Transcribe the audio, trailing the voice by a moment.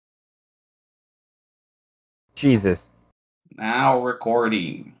Jesus, Now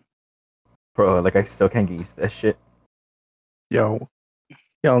recording. bro. Like I still can't get used to that shit. Yo,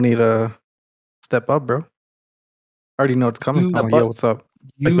 y'all need to step up, bro. I already know it's coming. Dude, I'm like, but- yo, what's up?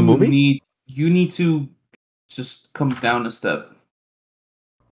 Like the movie? You need to just come down a step.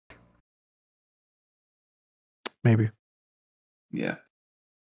 Maybe. Yeah.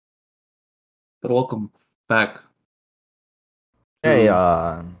 But welcome back. Hey,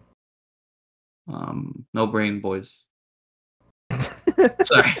 to, No Brain Boys.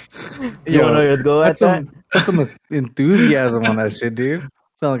 Sorry. you wanna know your go at that? Put some enthusiasm on that shit, dude.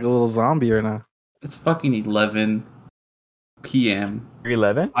 Sound like a little zombie right now. It's fucking 11 p.m.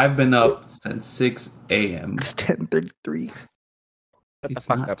 311. I've been up since 6 a.m. It's 10:33. Shut the It's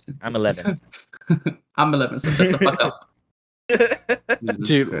fuck not up. I'm 11. I'm 11, so shut the fuck up. Jesus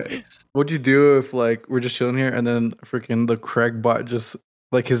Dude. Christ. What'd you do if like we're just chilling here and then freaking the Craig bot just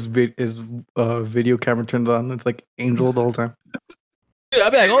like his video camera turns on? It's like Angel the whole time. Dude, I'll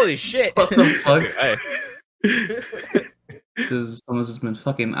be like, holy shit. What the fuck? Alright. Because someone's just been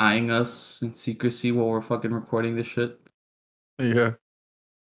fucking eyeing us in secrecy while we're fucking recording this shit. Yeah.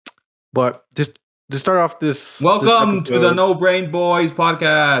 But just to start off this. Welcome this to the episode- No Brain Boys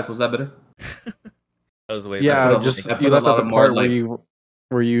podcast. Was that better? That was way Yeah, put a- just I put you a left lot out the of more, part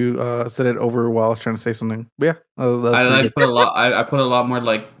where you said it over while I was trying to say something. But yeah, that was I pretty just good. put a lot. I put a lot more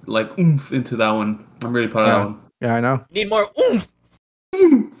like oomph into that one. I'm really proud of that one. Yeah, I know. Need more oomph. A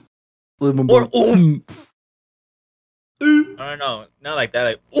little bit More oomph. Do I don't know. Not like that.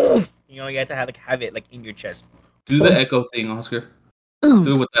 Like oomph. You know, you have to have it like in your chest. the echo thing, Oscar.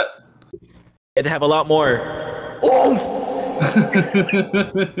 Do it with that. You have to have a lot more oomph.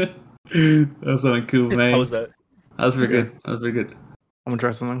 That sounded cool, man. How was that? That was pretty good. That was pretty good. I'm gonna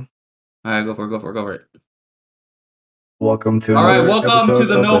try something. All right, go for it. Welcome to. All right, welcome to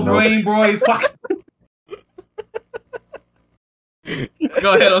the No Brain Boys podcast.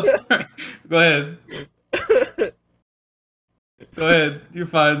 Go ahead, I'm sorry. Go ahead. Go ahead. You're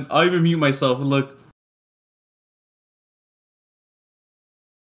fine. I'll even mute myself and look.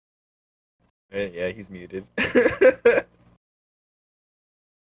 Yeah, he's muted.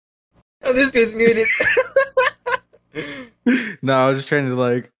 Oh, this dude's muted. No, I was just trying to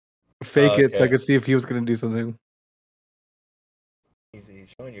like fake it so I Okay. could see if he was gonna do something. Easy,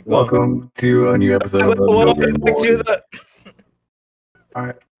 showing your Welcome to a new episode of the No Welcome Brain back to Boys. the. All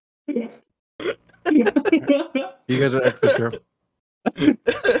right, you guys are extra.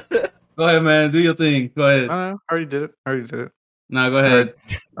 Go ahead, man. Do your thing. Go ahead. I already did it. Now go ahead.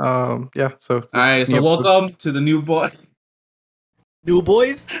 Yeah. So. All right. So welcome to the new boy. New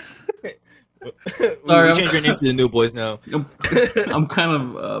boys? Sorry, we I'm- changed your name to the New Boys now. I'm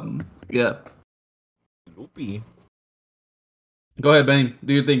kind of yeah. Loopy. Go ahead, Benny.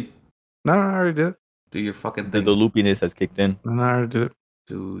 Do your thing. No, I already did it. Do your fucking The thing. loopiness has kicked in. No, I already did it.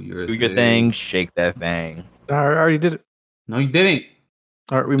 Do your Do your thing. Shake that thing. No, I already did it. No, you didn't.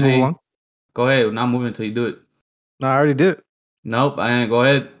 All right, we move Hey. along. Go ahead. We're not moving until you do it. No, I already did it. Nope. I ain't. Go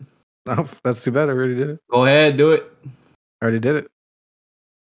ahead. No, that's too bad. I already did it. Go ahead. Do it. I already did it.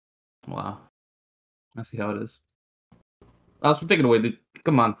 Wow. I see how it is. Oscar, take it away, dude.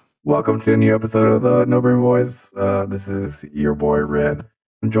 Come on. Welcome to a new episode of the No Brain Boys. This is your boy Red.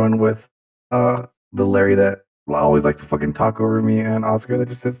 I'm joined with the Larry that always likes to fucking talk over me, and Oscar that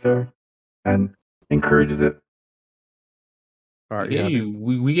just sits there and encourages it. All right, yeah.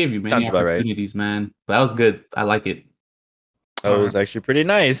 We gave you many Sounds about right. opportunities, man. But that was good. I like it. That was actually pretty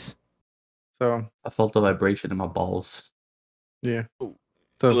nice. So I felt a vibration in my balls. yeah. A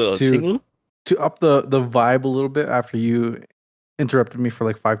So little to tingle. up the vibe a little bit after you interrupted me for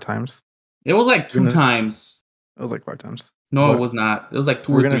like 5 times. It was like 2 Gonna- times. It was like 5 times. No, it But was not. It was like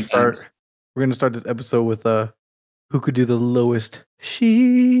 2 We're or gonna 3 start. times. We're gonna start this episode with who could do the lowest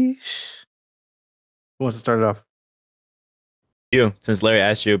sheesh. Who wants to start it off? You, since Larry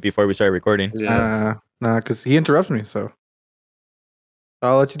asked you before we started recording. Yeah. Nah, because he interrupts me. So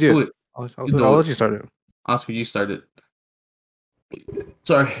I'll let you do Do it. it. I'll You do let it. you start it. Oscar, you started.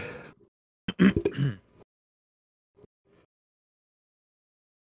 Sorry.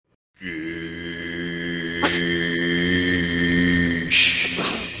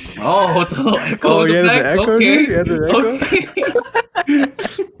 Oh, what the echo? Oh, with you the had the back? echo, Okay. dude? You had the echo?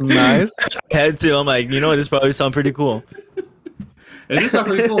 Okay. Nice. I had to. I'm like, this probably sound pretty cool. It just sounded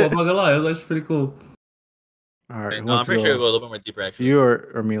pretty cool. I'm not gonna lie. It was actually pretty cool. All right. who No, I'm wants to pretty sure it'll go? go a little bit more deeper, actually. You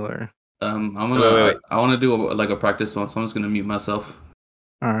or me, Larry? I'm gonna. Wait. I want to do a practice one, so I'm just gonna mute myself.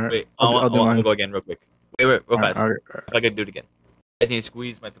 All right. Wait, I'll do mine. I'll go again real quick. Wait, real All right, fast. all right, all right. If I could do it again. I just need to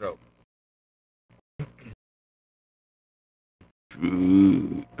squeeze my throat.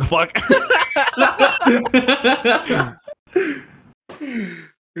 Fuck.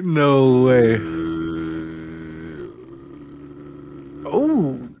 No way.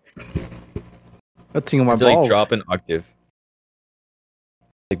 Oh. That thing on my To like balls. drop an octave.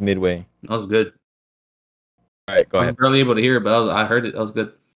 Like midway. That was good. All right, go I was ahead. barely able to hear it, but I heard it. That was good.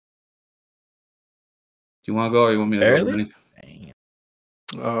 Do you want to go or you want me to Barely? go? Vinny? Dang.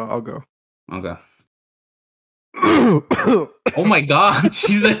 I'll go. Okay. Oh my god,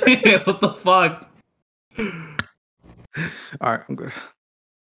 Jesus! What the fuck? All right, I'm good.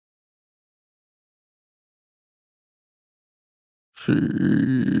 Shit.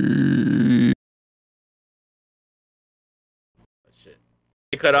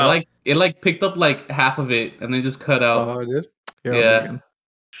 It cut out. It like picked up like half of it and then just cut out. Oh, I did? Here, Yeah. I'll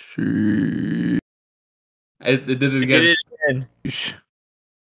begin. It did it It again. did it again.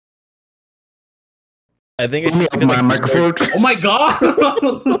 I think it's Give me just because my like, microphone. Oh my god!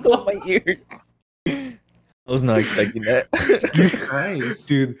 my ears. I was not expecting that. Christ.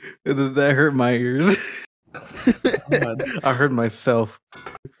 Dude, that hurt my ears. I heard myself.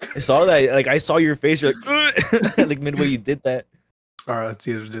 I saw that. Like I saw your face. You're like, "Ugh." Like midway you did that. All right, let's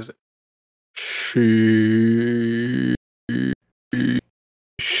see if this.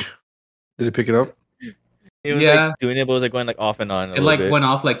 Did it pick it up? It was Yeah. like doing it, but it was like going like off and on. It like went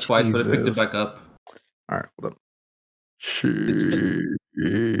off like twice, but it picked it Jesus. back up. All right, hold up.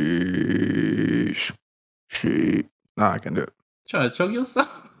 No, I can do it. Trying to choke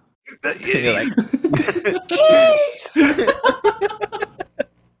yourself. You're like,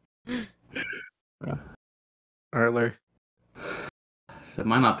 All right, Larry. It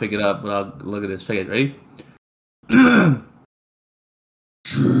might not pick it up, but I'll look at this. Check it. Ready?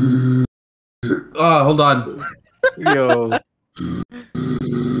 Oh, hold on. Yo,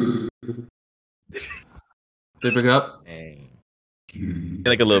 Did it pick it up? dang.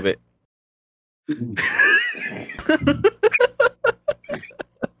 Like a little bit.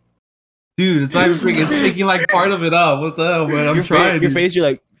 Dude, it's not even freaking. It's taking like part of it up. What the hell, man? I'm your trying. Your face. You're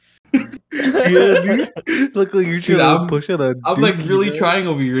like. yeah, dude. Look like you're trying to I'm- push it. I'm like really trying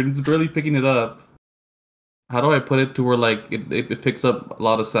over here, and it's barely picking it up. How do I put it to where like it picks up a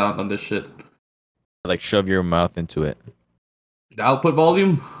lot of sound on this shit? Like shove your mouth into it. The output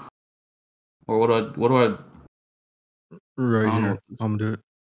volume, or what do I? Right I don't here. know. I'm gonna do it.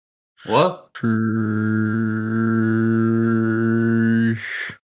 What?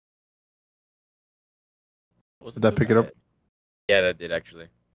 Wasn't Did that too pick it up? bad. Yeah, that did actually.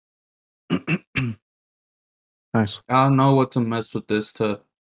 Nice. I don't know what to mess with this to.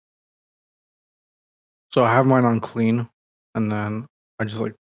 So I have mine on clean, and then I just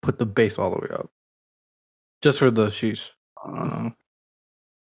like put the bass all the way up, just for the sheesh.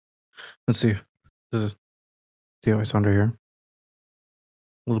 Let's see. This is see how I sound right here.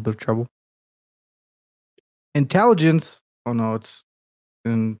 A little bit of trouble. Intelligence. Oh no, it's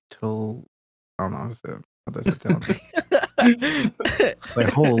until I don't know how to say it. How does it sound? It's like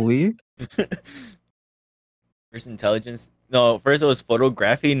holy. First intelligence. No, first it was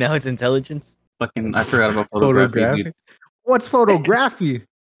photography. Now it's intelligence. Fucking, I forgot about photography. Dude. What's photography?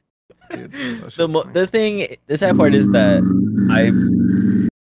 Dude, that shit's funny. The thing. The sad part is that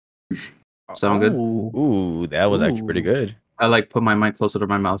Sound good? Ooh, that was actually pretty Ooh. good. I like put my mic closer to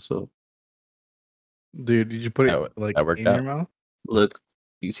my mouth, so Dude, did you put it That like worked in out. your mouth? look.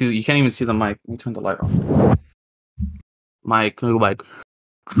 You see, you can't even see the mic. Let me turn the light on. Mic, go back.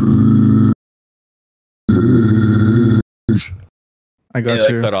 I got Yeah,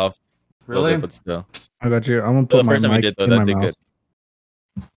 that you. cut off. a little Really? bit, but still. I got you. I'm gonna The put my first time we mic did though, in that my did mouth.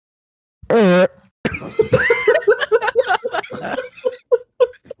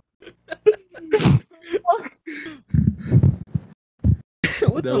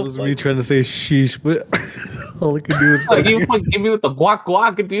 What That the was fuck? me trying to say sheesh, but all I could do is Like, you fucking give me with the guac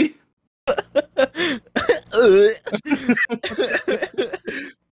guac, dude.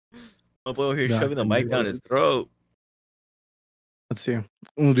 My boy over here Nah, shoving the I mic knew down it. his throat. Let's see.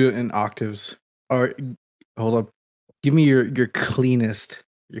 We'll do it in octaves. All right, hold up. Give me your cleanest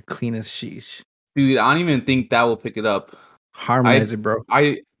sheesh. Dude, I don't even think that will pick it up. Harmonize it, bro.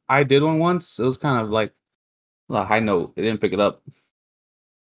 I did one once. It was kind of like a high note. It didn't pick it up.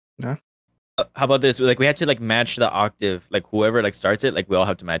 How about this? Like we had to like match the octave. Like whoever like starts it, like we all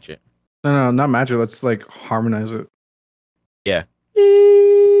have to match it. No, not match it. Let's like harmonize it. Yeah.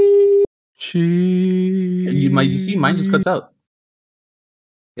 Sheesh. And you see, mine just cuts out.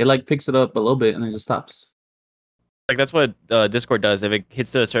 It like picks it up a little bit and then just stops. Like that's what Discord does. If it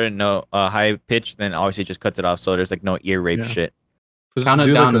hits to a certain note, high pitch, then obviously it just cuts it off. So there's like no ear rape Yeah. shit. Just Count it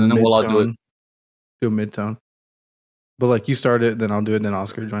do, down a and then we'll all do it. midtone. Do a midtone. But like you start it, then I'll do it, then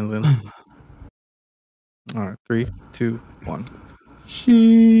Oscar joins in. All right, 3, 2, 1.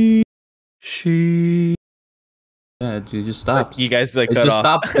 She. She. Yeah, dude, it just Like, stops. you guys like It cut just off.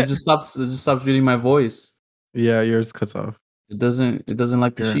 stops. It just stops. It just stops reading my voice. Yeah, yours cuts off. It doesn't. It doesn't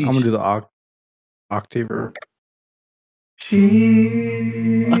like the Here, sheesh. I'm gonna do the octave. She.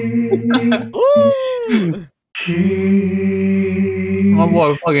 Ooh! She. My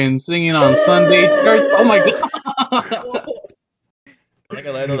boy fucking singing on Sunday church. Oh my god. I'm not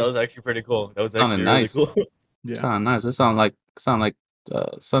gonna lie though, that was actually pretty cool. That was Sounded actually nice. really cool. Yeah. Sound nice. It sound like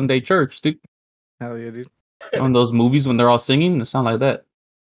Sunday church, dude. Hell yeah, dude. On those movies when they're all singing, it sound like that.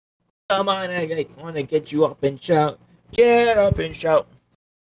 Come on, I wanna get you up and shout. Get up and shout.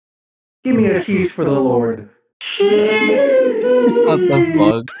 Give me a sheesh for the Lord. What the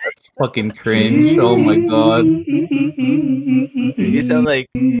fuck? That's fucking cringe. Oh my god. You sound like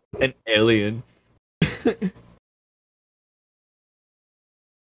an alien.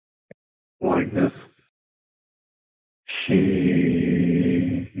 Like this.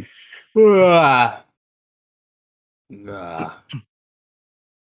 Sheesh. Ah. Ah.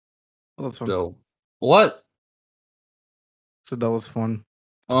 Oh, that's fun. So what? So that was fun.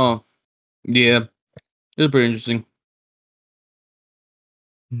 Oh, yeah. It was pretty interesting.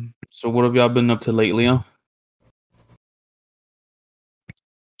 Mm. So what have y'all been up to lately, huh?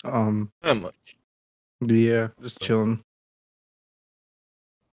 Not much. Yeah, just chilling.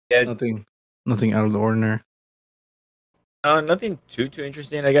 Yeah, Nothing out of the ordinary. nothing too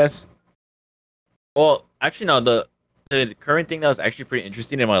interesting, I guess. Well, actually, no. The current thing that was actually pretty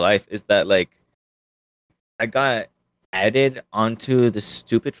interesting in my life is that like I got added onto the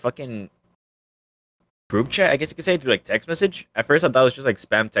stupid fucking group chat. I guess you could say through like text message. At first, I thought it was just like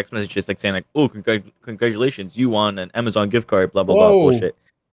spam text messages, like saying like, "Oh, congratulations, you won an Amazon gift card." Blah blah blah Whoa. bullshit.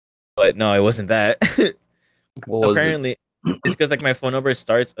 But no, it wasn't that. What was it? Apparently, it's because like my phone number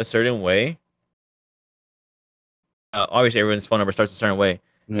starts a certain way. Obviously, everyone's phone number starts a certain way.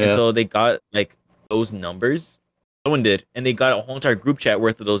 And Yeah. so they got like those numbers. Someone did, and they got a whole entire group chat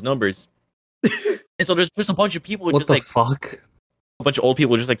worth of those numbers. And so there's just a bunch of people, What just the like fuck? a bunch of old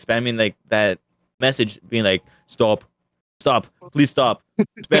people, just like spamming like that message, being like, "Stop, stop, please stop,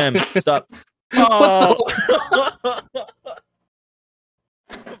 spam, stop." Oh.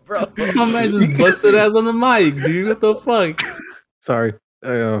 Bro, My man just busted ass on the mic, dude. What the fuck? Sorry. I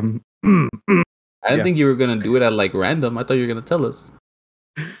didn't Yeah. think you were gonna do it at like random. I thought you were gonna tell us.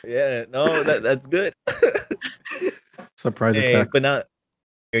 yeah, no, that's good. Surprise Hey, attack. but now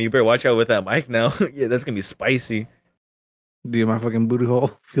you better watch out with that mic now. Yeah, that's gonna be spicy. Dude, my fucking booty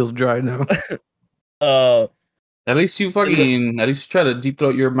hole feels dry now. At least you try to deep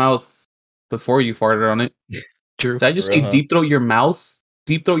throat your mouth before you farted on it. True. Did I just For say real, huh? deep throat your mouth?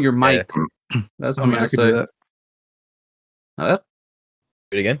 Deep throat your mic. That's what I mean, I'm I gonna could do say. that.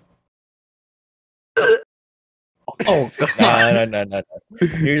 Do it again. Oh god. No.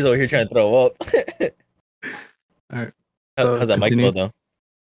 You're just over here trying to throw up. Alright, How's that mic continue. smell though?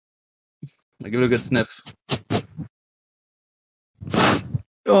 I give it a good sniff.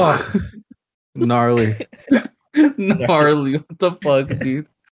 Oh, gnarly. Gnarly. What the fuck, dude?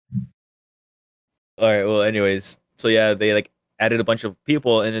 All right. Well, anyways, so yeah, they like added a bunch of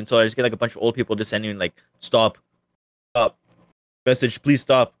people, and then so I just get like a bunch of old people just sending like, "Stop, stop, message, please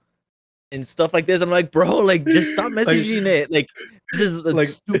stop," and stuff like this. I'm like, bro, like just stop messaging it. Like this is Like-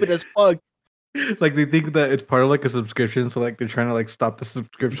 stupid as fuck. Like they think that it's part of like a subscription, so like they're trying to like stop the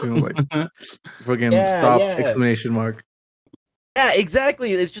subscription, like fucking Yeah, stop yeah. exclamation mark. Yeah,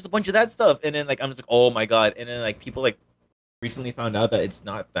 exactly. It's just a bunch of that stuff, and then like I'm just like, oh my god, and then like people like recently found out that it's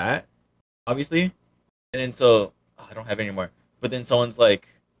not that, obviously, and then so I don't have it anymore. But then someone's like,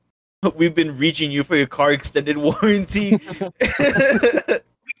 we've been reaching you for your car extended warranty.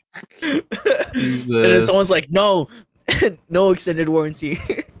 And then someone's like, no, no extended warranty.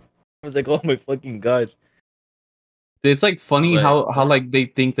 I was like, oh my fucking god. It's like funny But- how like they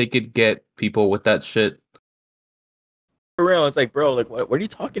think they could get people with that shit. For real, it's like, bro, like, what are you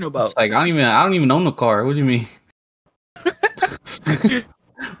talking about? It's like I don't even own a car. What do you mean?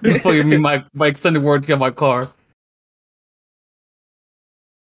 You fucking mean my extended warranty on my car?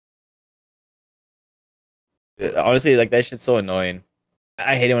 Honestly, like that shit's so annoying.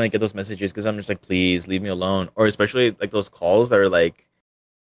 I hate it when I get those messages because I'm just like, please leave me alone. Or especially like those calls that are like,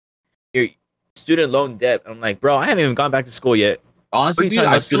 your student loan debt. I'm like, bro, I haven't even gone back to school yet. Honestly, you dude, talking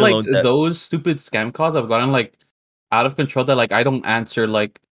I about feel student like loan debt? those stupid scam calls have gotten like out of control. That like I don't answer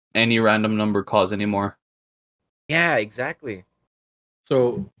like any random number calls anymore. Yeah, exactly.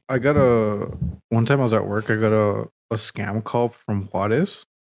 So I got one time I was at work, I got a scam call from Juarez.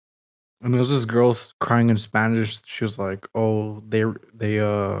 And there was this girl crying in Spanish. She was like, "Oh, they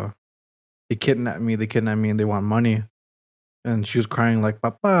kidnapped me. They kidnapped me, and they want money." And she was crying like,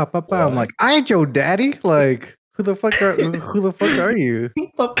 "Papa, papa." I'm like, "I ain't your daddy." Like, who the fuck are you?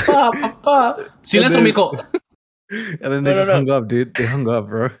 Papa, papa. And Silencio, then, mijo. and then they just hung up, dude. They hung up,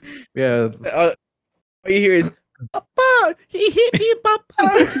 bro. Yeah. All you hear is, Papa, he hit me, Papa.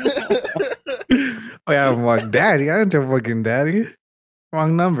 Oh yeah, I'm like, "Daddy, I ain't your fucking daddy."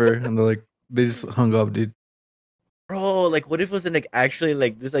 Wrong number. And they're like, they just hung up, dude. Bro, like, what if it was like actually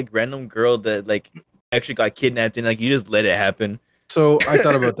like this like random girl that like actually got kidnapped and like you just let it happen? So I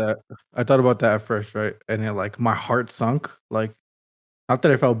thought about that. I thought about that at first, right? And it like my heart sunk. Like, not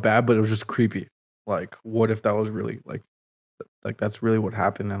that I felt bad, but it was just creepy. Like, what if that was really like that's really what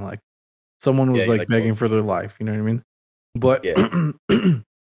happened, and like someone was Yeah, you're like like, begging oh, for their life. You know what I mean? But Yeah.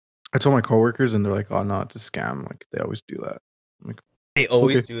 I told my coworkers, and they're like, "Oh no, it's a scam. Like they always do that." I'm like, They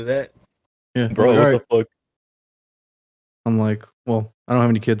always Okay. do that, "Yeah, bro. I'm like, What "All right." the fuck? I'm like, "Well, I don't have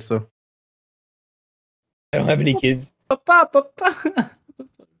any kids, so." I don't have any kids. Papa, papa.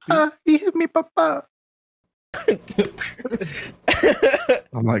 He hit me, papa.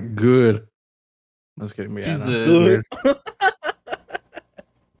 I'm like, good. That's getting me. Jesus. Good.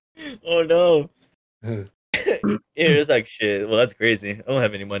 Oh no. It's like shit. Well, that's crazy. I don't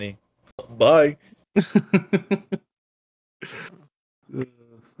have any money. Bye.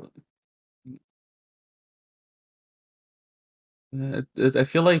 I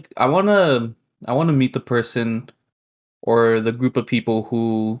feel like I wanna meet the person or the group of people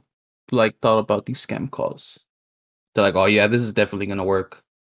who like thought about these scam calls. They're like, oh yeah, this is definitely gonna work.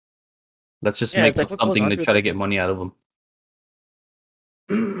 Let's just Yeah, make it's like up what goes something on to through try to get money out of them.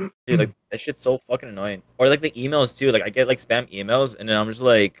 dude, like that shit's so fucking annoying. Or like the emails too. Like I get like spam emails and then I'm just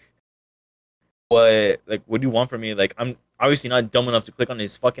like, what do you want from me? Like I'm obviously not dumb enough to click on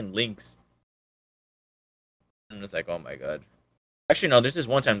these fucking links. I'm just like, oh my god. Actually no, there's this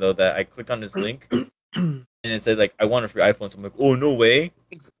one time though that I clicked on this link and it said like I want a free iPhone. So I'm like, oh no way.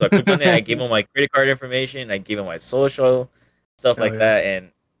 So I clicked on it, I gave him my credit card information, I gave him my social, stuff Hell like yeah. that,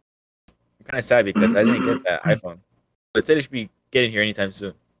 and I'm kinda sad because I didn't get that iPhone. But it said it should be getting here anytime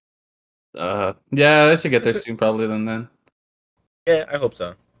soon. Yeah, I should get there soon, probably. Then Yeah, I hope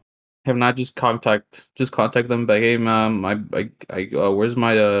so. have not just contact them. But hey, where's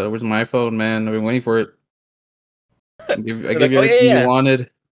my iPhone, man? I've been waiting for it. I give They're like, you oh yeah, everything you yeah. wanted.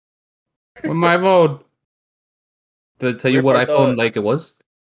 Where's my iPhone? Did it tell you Weird what part, though- iPhone like it was?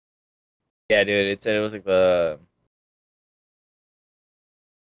 Yeah, dude, it said it was like the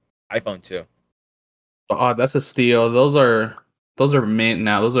iPhone 2. Oh, that's a steal. Those are mint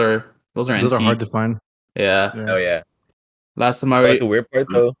now. Those are Those are antique. hard to find. Yeah. Oh yeah. Last time But the weird part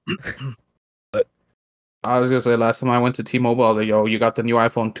though, I was gonna say last time I went to T-Mobile, I was like, yo, you got the new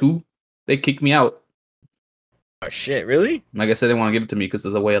iPhone 2? They kicked me out. oh shit, really? Like I said, they didn't want to give it to me because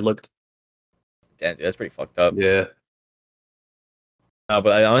of the way it looked. Damn, dude, that's pretty fucked up. Yeah. No,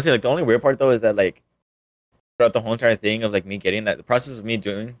 but honestly, like the only weird part though is that like throughout the whole entire thing of like me getting that, the process of me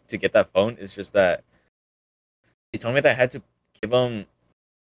doing to get that phone is just that they told me that I had to give them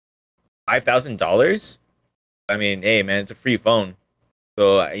 $5,000. I mean, hey man, it's a free phone,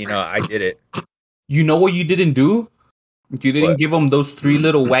 so I did it. You know what you didn't do? You didn't What? give them those 3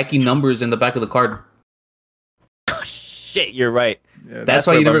 little wacky numbers in the back of the card. Oh, shit, you're right. Yeah, That's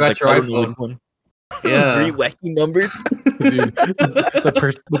why you never got your I don't know which iPhone. one. Yeah. Those 3 wacky numbers. dude,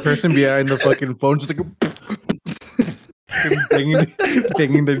 the person behind the fucking phone just like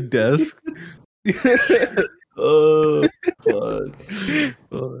banging their desk. Oh,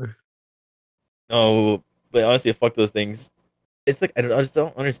 fuck. No, but honestly, fuck those things. It's like I just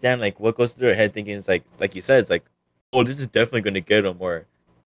don't understand like what goes through their head thinking it's like you said, it's like, oh, this is definitely gonna get them, or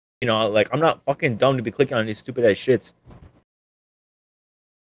like I'm not fucking dumb to be clicking on these stupid ass shits.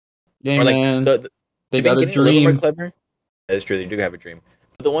 Yeah, Or like man. they They been got a getting a little more dream. clever. That's true, they do have a dream.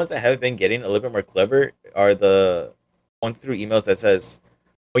 But the ones that have been getting a little bit more clever are the ones through emails that says,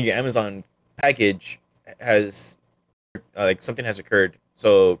 "Oh, your Amazon package has like something has occurred.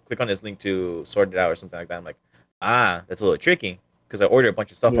 So click on this link to sort it out or something like that." I'm like, that's a little tricky because I ordered a bunch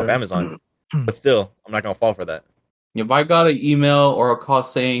of stuff off Yeah. Amazon, but still, I'm not gonna fall for that. If I got an email or a call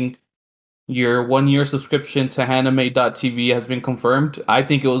saying your 1-year subscription to Haname.tv has been confirmed, I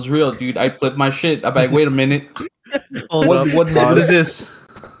think it was real, dude. I flipped my shit. I'm like, wait a minute. What is this?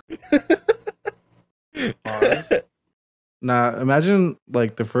 Nah, imagine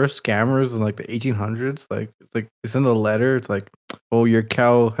like the first scammers in like the 1800s. Like they send a letter. It's like, oh, your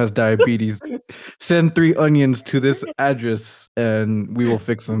cow has diabetes. Send 3 onions to this address, and we will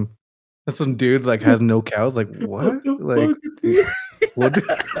fix them. That's some dude like has no cows. Like what? Like What?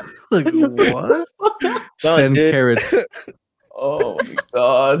 Like what? Send dude. carrots. Oh my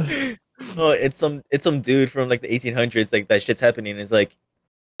god. No, it's some dude from like the 1800s. Like that shit's happening. It's like,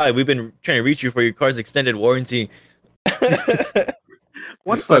 hi, we've been trying to reach you for your car's extended warranty.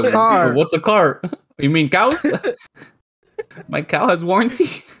 What's the car? What's a car? You mean cows? My cow has warranty.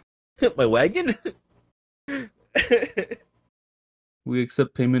 My wagon? We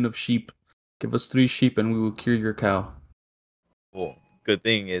accept payment of sheep. Give us 3 sheep and we will cure your cow. Well, good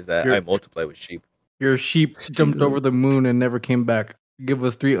thing is that You're- I multiply with sheep. Your sheep jumped over the moon and never came back. Give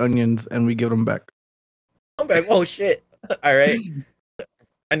us 3 onions and we give them back. I'm back. Oh shit! All right,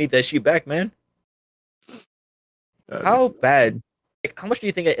 I need that sheep back, man. How bad? Like, how much do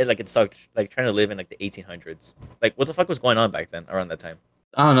you think it sucked? Like trying to live in like the 1800s. Like, what the fuck was going on back then? Around that time?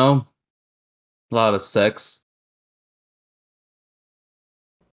 I don't know. A lot of sex.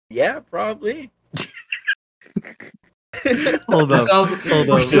 Yeah, probably. Hold That up. sounds, Hold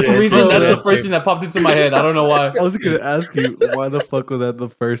for up. some Good reason, answer. that's the Good first thing that popped into my head. I don't know why. I was gonna ask you why the fuck was that the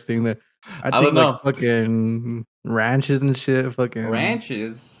first thing that I don't think know. like fucking ranches and shit, fucking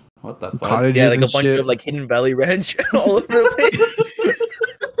Ranches? What the fuck? cottages Yeah, like a and bunch shit. of like Hidden Valley Ranch all over the place.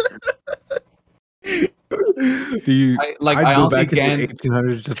 Do you? I I'd go honestly back into can't. the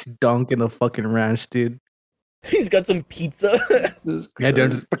 1800s, just dunk in the fucking ranch, dude. He's got some pizza. Yeah,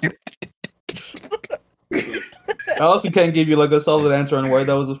 dude, just fucking. I honestly can't give you like a solid answer on why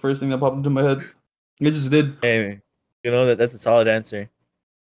that was the first thing that popped into my head. It just did. Hey, you know that's a solid answer.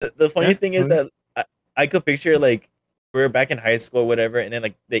 The funny Yeah, thing is yeah. that I could picture like we're back in high school, or whatever, and then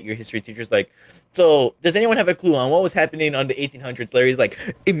like that your history teacher's like, so does anyone have a clue on what was happening on the 1800s? Larry's like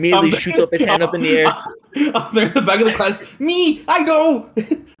immediately shoots up his hand up in the air. I'm there in the back of the class. Me, I know.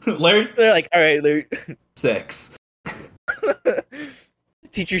 Larry, They're like, all right, Larry. sex.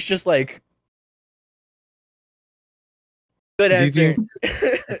 Teacher's just like, good Do you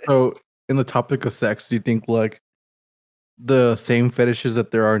answer. So, in the topic of sex, do you think like the same fetishes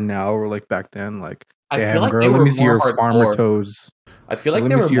that there are now or like back then? Like, I damn, feel like girl, they let were me see more your farmer hardcore. toes. I feel like Let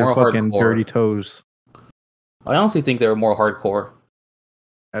they me were see your more fucking hardcore. dirty toes. I honestly think they were more hardcore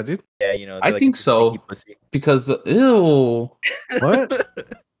I did. Yeah, you know, I they're, like, think into so. stinky pussy. because ew. What?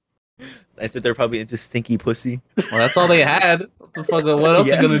 I said they're probably into stinky pussy. Well, that's all they had. What the fuck? What else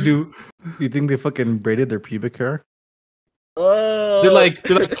Yeah. are you gonna do? You think they fucking braided their pubic hair? Oh, They're like,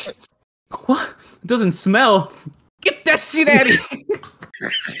 what? It doesn't smell. Get that shit out of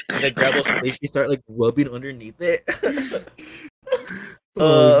here. they grab a place, you start like rubbing underneath it.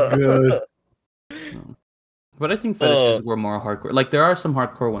 Oh god. But I think fetishes were more hardcore. Like there are some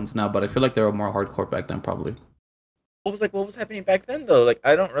hardcore ones now, but I feel like they were more hardcore back then, probably. What was happening back then though? Like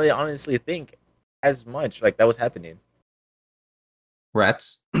I don't really honestly think as much like that was happening.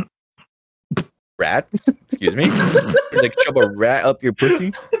 Rats. Rats? Excuse me? You, like shove a rat up your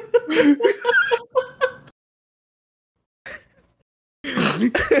pussy?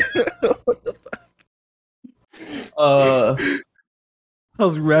 What the fuck?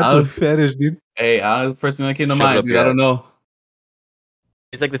 How's rats I a was- fetish, dude? Hey, the first thing that came to Shove it mind, up dude. your I don't ass. know.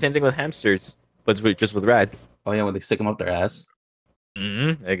 It's like the same thing with hamsters, but just with rats. Oh yeah, when they stick them up their ass,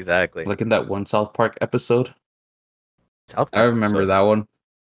 Mm-hmm. Exactly. like in that one South Park episode. South I Park remember episode. that one.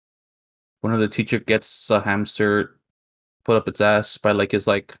 One of the teacher gets a hamster put up its ass by like his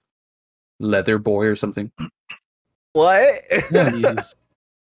like leather boy or something. What? Yeah. Jesus.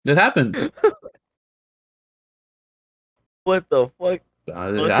 It happened. What the fuck? It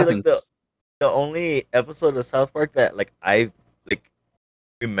Honestly, happens. like the only episode of South Park that like I like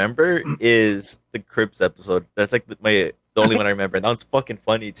remember is the Crips episode. That's like the only one I remember. And that's fucking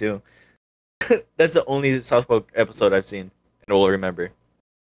funny too. That's the only South Park episode I've seen and will remember.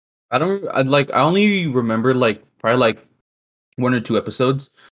 I only remember like probably like 1 or 2 episodes,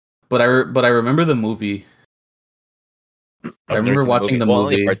 but I remember the movie. I I've never remember seen watching the Well,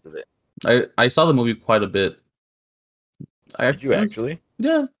 only movie. parts of it. I saw the movie quite a bit. Did you actually?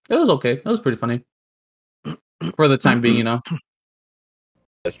 Yeah, it was okay. It was pretty funny for the time being, you know.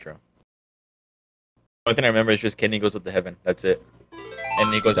 That's true. The only thing I remember is just Kenny goes up to heaven. That's it. And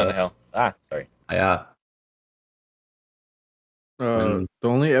then he goes down to hell. Ah, sorry. Yeah. The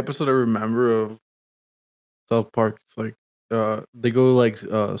only episode I remember of South Park is like they go like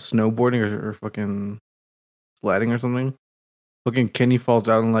snowboarding or fucking sledding or something. Fucking Kenny falls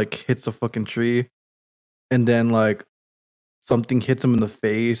down and like hits a fucking tree, and then like something hits him in the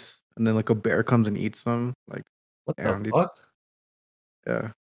face, and then like a bear comes and eats him. Like What Damn, the dude. fuck? yeah,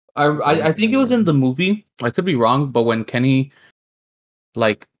 I think it was in the movie. I could be wrong, but when Kenny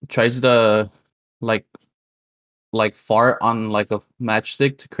like tries to like fart on like a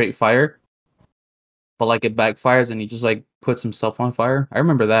matchstick to create fire, but like it backfires and he just like puts himself on fire. I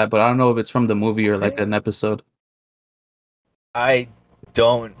remember that, but I don't know if it's from the movie or like an episode. I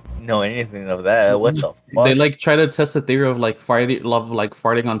don't know anything of that. What the They fuck? like try to test the theory of like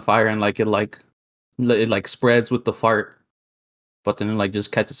farting on fire, and like it like spreads with the fart, but then it like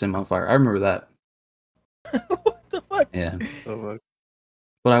just catches him on fire. I remember that. What the fuck? Yeah, So,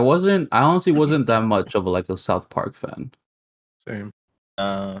 but I honestly wasn't that much of a South Park fan. same.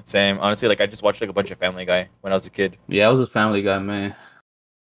 Same. Honestly, like I just watched like a bunch of Family Guy when I was a kid. Yeah, I was a Family Guy man.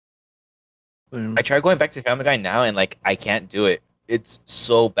 Same. I tried going back to Family Guy now, and like I can't do it. It's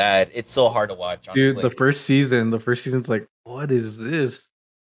so bad. It's so hard to watch. Honestly, Dude, the first season's like, what is this?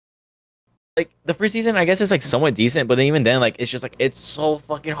 like the first season, I guess it's like somewhat decent, but then even then, like it's just like it's so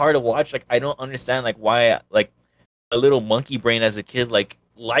fucking hard to watch. Like I don't understand like why like a little monkey brain as a kid like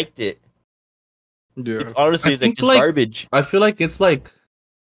liked it. Yeah. It's honestly I like think, just like- garbage. I feel like it's like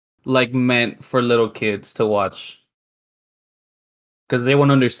meant for little kids to watch because they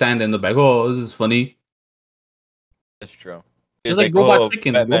won't understand it and they're like, oh, this is funny. That's true. Just It's like Robot oh,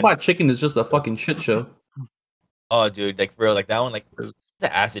 Chicken. Batman. Robot Chicken is just a fucking shit show. Oh, dude, like for real, like that one, like it's an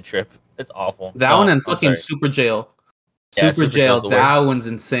acid trip. It's awful. That No, one and I'm fucking sorry. Super Jail. Yeah, Super Super Jail. Jail's the That worst. one's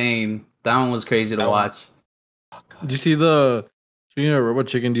insane. That one was crazy to That one- watch. Oh, God. Do you see the speaking of Robot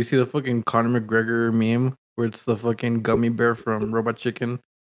Chicken, do you see the fucking Conor McGregor meme where it's the fucking gummy bear from Robot Chicken?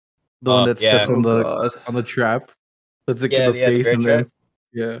 The one that yeah. steps on the God. trap. That's like Yeah, in the yeah, the face bear and trap.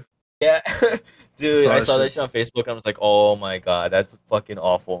 then yeah. Yeah, dude, Saw I that saw that shit. shit on Facebook. I was like, oh my god, that's fucking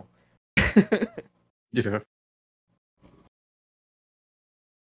awful. Yeah.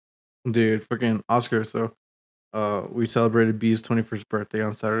 Dude, fucking Oscar. So, we celebrated B's 21st birthday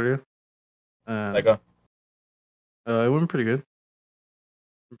on Saturday. Like, It went pretty good.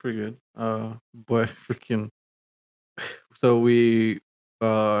 Pretty good. But freaking. So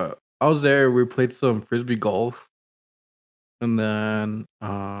I was there. We played some frisbee golf, and then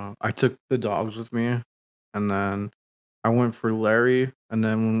I took the dogs with me, and then I went for Larry, and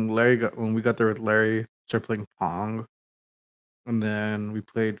then when we got there with Larry, started playing Pong, and then we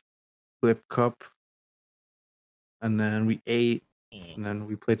played Flip Cup, and then we ate, and then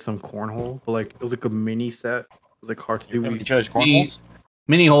we played some cornhole. But like it was like a mini set. It was like hard to do. you're We each other's Me- cornholes.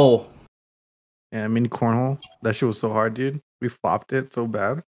 Mini hole. Yeah, mini cornhole. That shit was so hard, dude. We flopped it so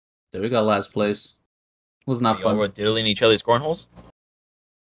bad. Yeah, we got last place. Was not Y'all were fun. diddling each other's cornholes.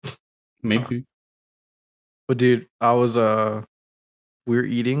 Maybe. But dude, we were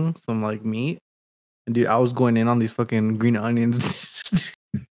eating some like meat, and dude, I was going in on these fucking green onions.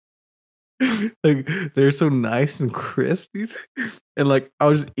 Like they're so nice and crisp, dude. And like I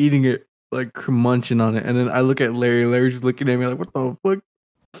was eating it, like munching on it, and then I look at Larry. Larry's just looking at me like, "What the fuck?"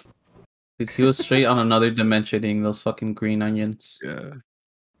 Dude, he was straight on another dimension eating those fucking green onions. Yeah.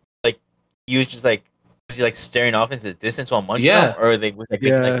 He was just like, was he like staring off into the distance while munching Yeah. them, or they was like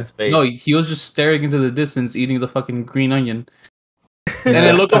making like Yeah. his face? No, he was just staring into the distance eating the fucking green onion. And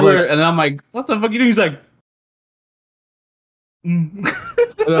Yeah. I look I was over like- and I'm like, what the fuck you doing? He's like, mm.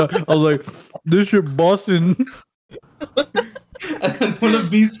 And, I was like, "This shit Boston." And then one of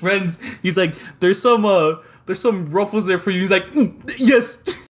B's friends, he's like, there's some ruffles there for you. He's like, yes.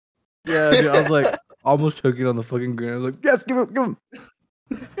 Yeah, dude, I was like almost choking on the fucking green. I was like, "Yes, give him."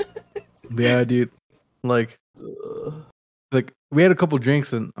 But yeah, dude. Like we had a couple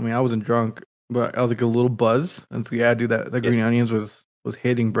drinks, and I mean, I wasn't drunk, but I was like a little buzz, and so yeah, dude, that the green onions was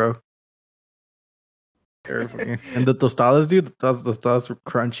hitting, bro. Terrifying. And the tostadas, dude, the tostadas were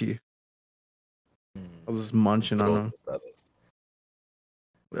crunchy. I was just munching on them.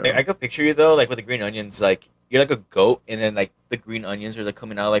 Like, Yeah. I could picture you though, like with the green onions, like you're like a goat, and then like the green onions are like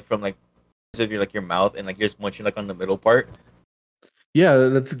coming out like from like of your like your mouth, and like you're just munching like on the middle part. Yeah,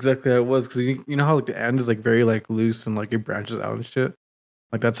 that's exactly how it was. Because you know how like the end is like very like loose and like it branches out and shit.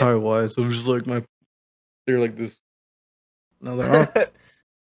 Like that's how it was. So it was just like they're like this. And I was like, oh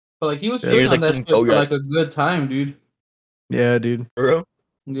But like he was Yeah, chilling here's, on like, that some shit for Go-Yard. like a good time, dude. yeah, dude. Bro.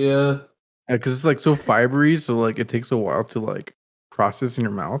 Yeah. Yeah, because it's like so fibery, so like it takes a while to like process in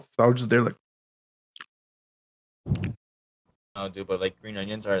your mouth. So I was just there like, No, dude, but like green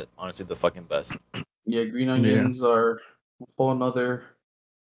onions are honestly the fucking best. Yeah, green onions are a whole nother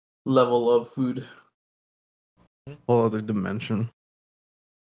level of food. whole other dimension.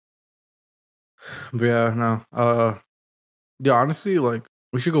 But yeah, no. Yeah, honestly, like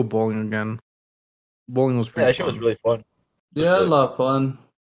we should go bowling again. Bowling was Yeah, pretty that shit was fun. really fun. Yeah, a really lot of fun.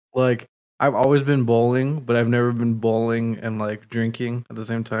 Like I've always been bowling, but I've never been bowling and like drinking at the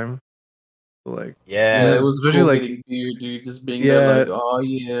same time. So, like, Yeah, Yeah, it was especially, cool like- getting beer, dude. Just being Yeah. there, like, oh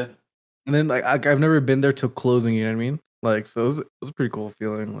yeah. and then like I've never been there till closing. You know what I mean? Like, so it was a pretty cool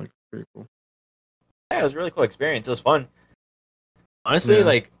feeling. Like, pretty cool. yeah, it was a really cool experience. It was fun. Honestly, Yeah.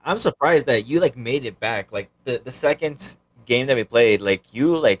 like I'm surprised that you like made it back. Like the second game that we played,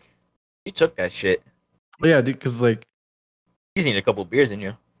 you took that shit. But yeah, dude, because like, He's need a couple beers in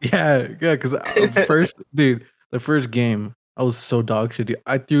you. yeah, because first, dude, the first game, I was so dog shit. Dude.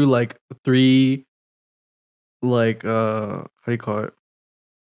 I threw like 3, like, how do you call it?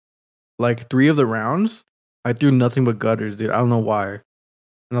 Like 3 of the rounds, I threw nothing but gutters, dude. I don't know why.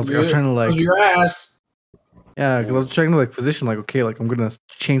 And I was trying to like, your ass. yeah, because I was trying to like position, like, okay, like I'm gonna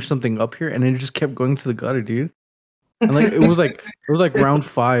change something up here, and then it just kept going to the gutter, dude. And like it was like round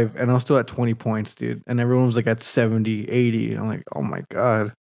 5, and I was still at 20 points, dude. And everyone was like at 70, 80. I'm like, oh my god.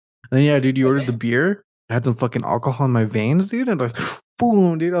 And then yeah, dude, you ordered the beer. I had some fucking alcohol in my veins, dude, and like,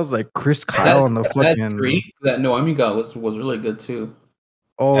 boom, dude. I was like Chris Kyle on the That fucking drink that Noemi got was really good too.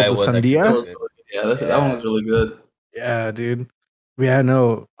 oh Yeah, it the was actually That sandia. was really good. Yeah, that one was really good. Yeah, dude. Yeah,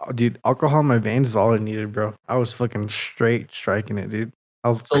 no, dude. Alcohol in my veins is all I needed, bro. I was fucking straight striking it, dude. I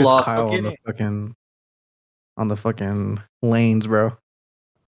was So Chris lost. Kyle Okay. on the fucking lanes, bro.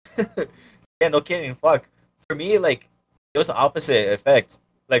 Yeah, no kidding. Fuck. For me, like it was the opposite effect.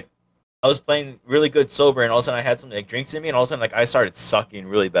 Like I was playing really good sober, and all of a sudden I had some like drinks in me, and all of a sudden like I started sucking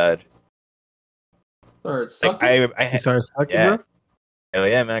really bad. Started Like sucking. I You had, started sucking, yeah, bro. hell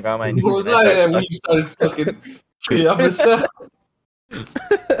yeah, man. I got on my What knees was and I that started when you started sucking? Yeah, I missed that.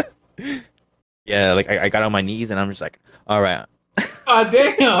 sucking. Yeah, like I got on my knees and I'm just like, all right. God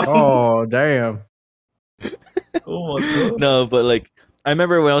damn. Oh damn. Oh my god. No, but like I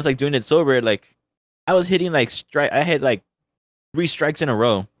remember when I was like doing it sober, like I was hitting like strike. I had like 3 strikes in a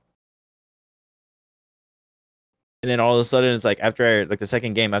row, and then all of a sudden it's like after like the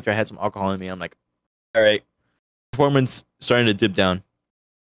second game after I had some alcohol in me, I'm like, all right, performance starting to dip down.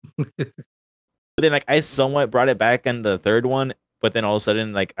 But then like I somewhat brought it back in the third one, but then all of a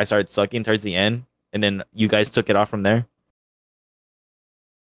sudden like I started sucking towards the end, and then you guys took it off from there.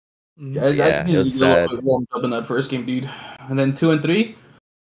 Yeah, I Yeah, just it needed was to get a little sad. bit warmed up in that first game, dude. And then 2 and 3,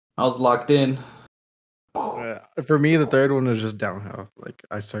 I was locked in. For me, the third one was just downhill. Like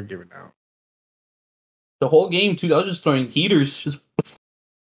I started giving out. The whole game, too. I was just throwing heaters. Just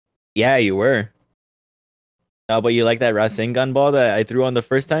Yeah, you were. Oh, but you like that Rasengan ball that I threw on the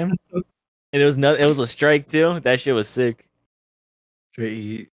first time? And it was not. It was a strike too. That shit was sick. Straight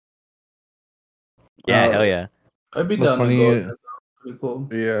eat. Yeah, hell yeah. I'd be What's down to funny? go. That's pretty cool.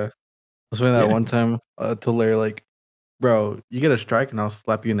 Yeah. I was funny that Yeah. one time to Larry, like, bro, you get a strike and I'll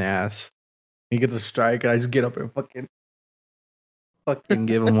slap you in the ass. He gets a strike and I just get up and fucking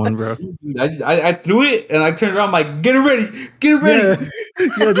give him one, bro. I threw it and I turned around like, get it ready, get it ready.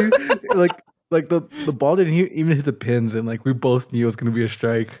 Yeah, dude. Like the ball didn't even hit the pins, and like we both knew it was gonna be a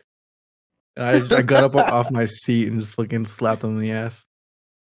strike. And I got up off my seat and just fucking slapped him in the ass.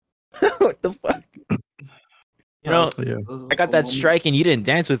 What the fuck? You know, Yeah. I got that strike and you didn't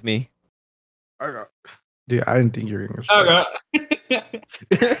dance with me. Dude, I didn't think you were gonna strike.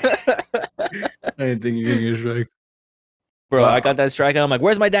 I didn't think you were gonna strike. Bro, I got that strike and I'm like,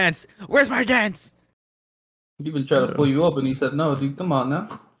 where's my dance? Where's my dance? He even tried to pull you up and he said, no, dude, come on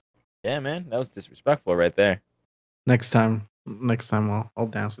now. Yeah, man. That was disrespectful right there. Next time I'll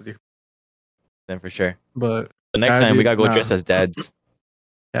dance with you. Then for sure. But The next Yeah, time we dude, gotta go nah. dress as dads.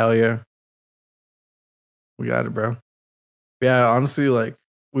 hell yeah, we got it, bro. Yeah, honestly, like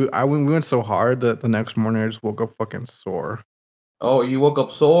we went so hard that the next morning I just woke up fucking sore. Oh, you woke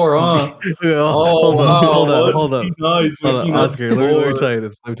up sore, huh? Yeah, Oh, hold wow. on, hold Must on. be nice Hold waking on, up Oscar. Let me sore. tell you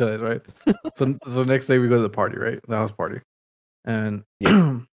this. Let me tell you this, right? So next day we go to the party, right? The house party, and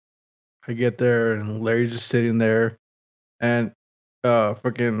I get there and Larry's just sitting there, and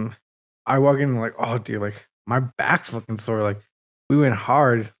fucking, I walk in like, oh dude, like my back's fucking sore. Like we went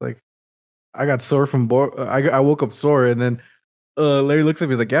hard. Like I got sore from I woke up sore, and then Larry looks at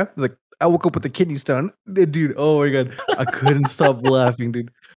me, he's like, yeah, he's like I woke up with a kidney stone, dude. Oh my god, I couldn't stop laughing, dude.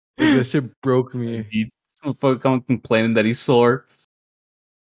 Like, that shit broke me. He come complaining that he's sore.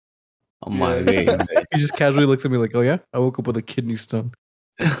 Oh my Yeah. god. He just casually looks at me like, oh yeah, I woke up with a kidney stone.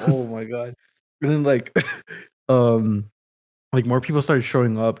 Oh my god. And then like more people started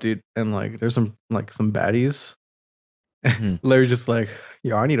showing up, dude, and like there's some baddies. Mhm. Larry's just like,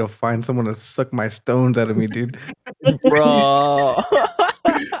 yo, I need to find someone to suck my stones out of me, dude. Bro.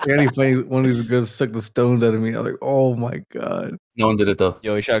 And he finds one of these girls suck the stones out of me. I was like, oh my god. No one did it though.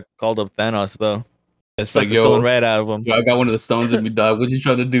 Yo, you should have called up Thanos though. It's like, like the yo. stone right out of him. Yo, I got one of the stones in me, dog. What you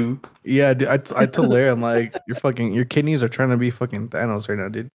trying to do? Yeah, dude, I told Larry, I'm like, your kidneys are trying to be fucking Thanos right now,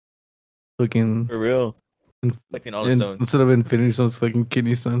 dude. Fucking For real. In- Collecting all the stones. instead of Infinity Stones, fucking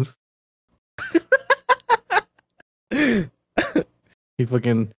kidney stones.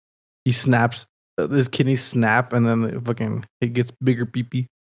 He snaps his kidneys snap, and then it gets bigger pee.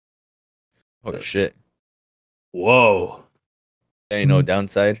 Oh shit! Whoa! There ain't no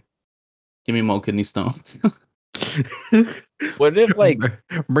downside. Give me more kidney stones. What if like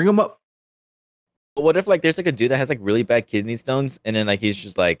bring them up? what if like there's like a dude that has like really bad kidney stones and then like he's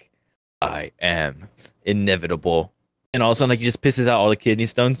just like, I am inevitable, and all of a sudden like he just pisses out all the kidney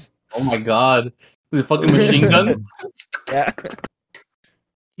stones. Oh my god! The fucking machine gun. Yeah.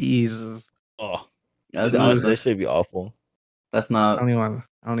 Jesus. Oh, That's honestly, this should be awful. That's not. I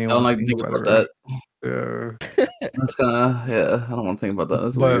don't like to think about that. That's kind of I don't want to think about that.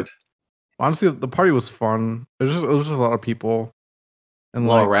 That's weird. Honestly, the party was fun. It was just a lot of people, and a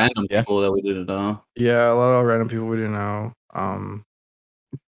lot of random people that we didn't know. Yeah, a lot of random people we didn't know.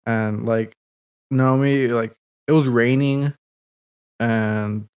 And like Naomi, like it was raining,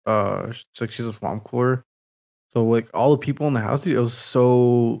 and she's a swamp cooler. So like all the people in the house, dude, it was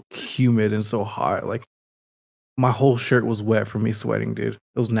so humid and so hot. Like my whole shirt was wet from me sweating, dude.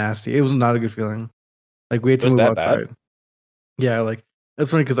 It was nasty. It was not a good feeling. Like we had to move outside. Bad? Yeah, like that's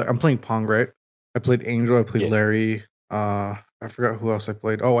funny because I'm playing Pong, right? I played Angel, I played Larry. I forgot who else I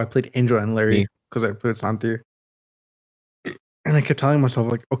played. Oh, I played Angel and Larry because I played Santi. And I kept telling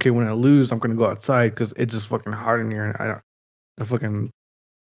myself, like, okay, when I lose, I'm gonna go outside because it's just fucking hot in here. And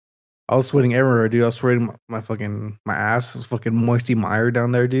I was sweating everywhere, dude. I was sweating my ass. It was fucking moisty mire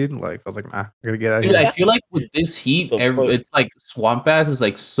down there, dude. Like I was like, nah, I gotta get out of here. I feel like with this heat, it's like swamp ass is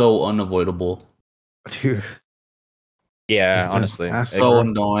like so unavoidable, dude. Yeah, honestly, so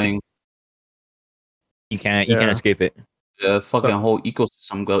annoying. You can't escape it. The fucking whole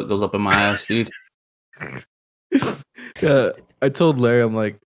ecosystem goes up in my ass, dude. Yeah, I told Larry, I'm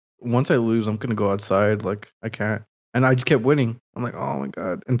like, once I lose, I'm gonna go outside. Like I can't, and I just kept winning. I'm like, oh my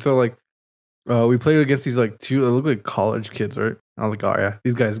god. And so like, we played against these like two, they look like college kids, right? I was like, oh yeah,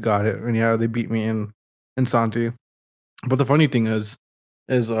 these guys got it, and yeah, they beat me in Santi. But the funny thing is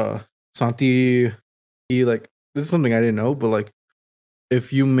Santi, he like, this is something I didn't know, but like,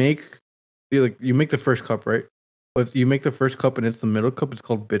 if you make the first cup, right? But if you make the first cup and it's the middle cup, it's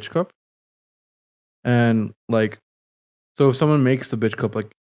called bitch cup. And like, so if someone makes the bitch cup,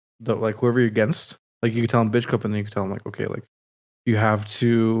 like whoever you're against, like you can tell them bitch cup, and then you can tell them like, okay, like you have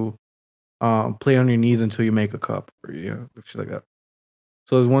to play on your knees until you make a cup, or shit like that.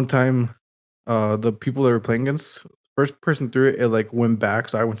 So there's one time, the people that were playing against, first person threw it like went back,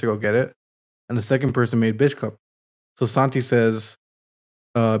 so I went to go get it, and the second person made bitch cup. So Santi says,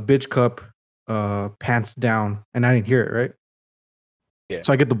 bitch cup, pants down, and I didn't hear it, right? Yeah.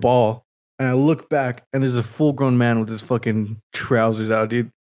 So I get the ball and I look back and there's a full grown man with his fucking trousers out,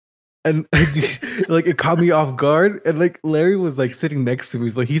 dude. And like it caught me off guard. And like Larry was like sitting next to me,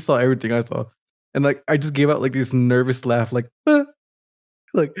 so he saw everything I saw. And like I just gave out like this nervous laugh, like like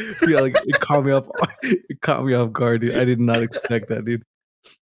like it caught me off guard, dude. I did not expect that, dude.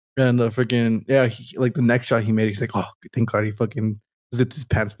 And freaking like the next shot he made, he's like, oh, thank God he fucking zipped his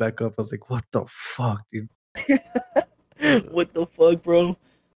pants back up. I was like, what the fuck, dude? What the fuck, bro?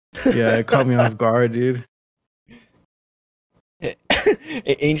 Yeah, it caught me off guard, dude.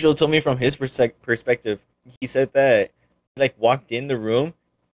 Angel told me from his perspective. He said that he like walked in the room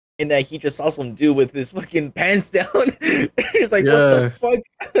and that he just saw some dude with his fucking pants down. He's like, what the fuck?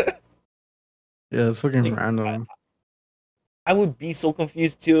 Yeah, it's fucking like, random. I would be so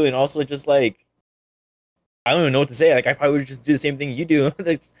confused too, and also just like I don't even know what to say. Like I probably would just do the same thing you do.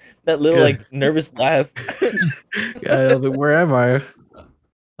 Like, that little like nervous laugh. Yeah, I was like, where am I?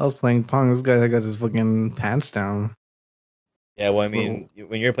 I was playing Pong. This guy got his fucking pants down. Yeah, well, I mean,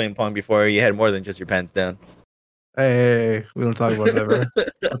 when you're playing Pong before, you had more than just your pants down. Hey, we don't talk about that, bro.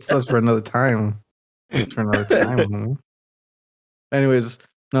 That's for another time. That's for another time. Anyways,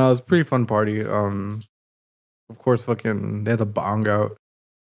 no, it was a pretty fun party. Of course, fucking, they had the bong out.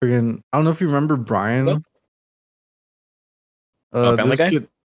 Freaking, I don't know if you remember Brian. Family Guy? Kid,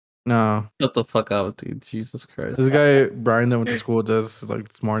 no. Shut the fuck out, dude. Jesus Christ. This guy, Brian, that went to school with us, is like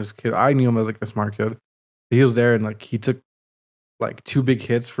the smartest kid. I knew him as like a smart kid. He was there and like he took like 2 big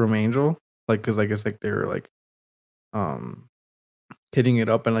hits from Angel. Like, cause I guess like they were like hitting it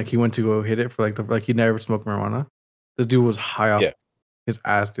up, and like he went to go hit it for like he never smoked marijuana. This dude was high off his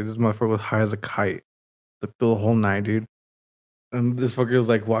ass, dude. This motherfucker was high as a kite the whole night, dude. And this fucker was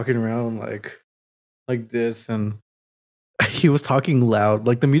like walking around like this, and he was talking loud.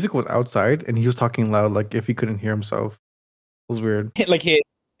 Like the music was outside, and he was talking loud, like if he couldn't hear himself. It was weird. Like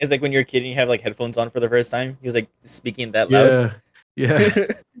it's like when you're a kid and you have like headphones on for the first time. He was like speaking that loud. Yeah.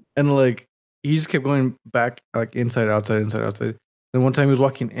 And like he just kept going back, like inside, outside. Then one time he was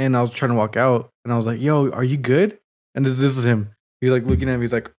walking in, I was trying to walk out, and I was like, "Yo, are you good?" And this is him. He's like looking at me.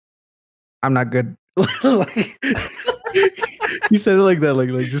 He's like, I'm not good. Like, he said it like that, like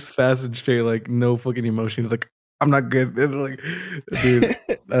just fast and straight, like no fucking emotions. Like I'm not good. And like, dude,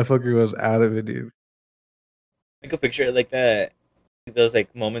 that fucker was out of it, dude. Like a picture like that. Those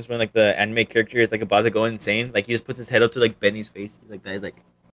like moments when like the anime character is like about to go insane. Like he just puts his head up to like Benny's face. He's like that. He's like,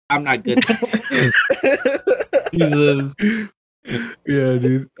 I'm not good. Jesus. Yeah,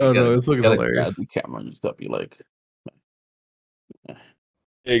 dude. Oh no, it's fucking hilarious. Grab the camera and just gotta be like,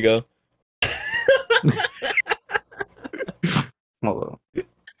 There you go. hold on.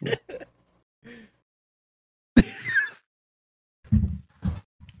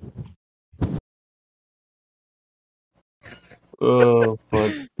 Oh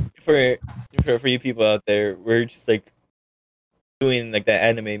fuck. For you people out there, we're just like doing like that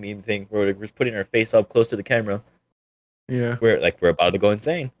anime meme thing where we're just putting our face up close to the camera. Yeah. We're about to go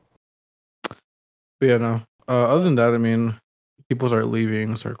insane. But yeah, no. Other than that, I mean, people start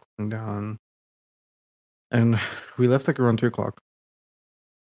leaving, start cooling down, and we left like around 3 o'clock.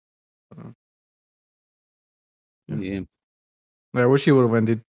 Yeah. I wish you would have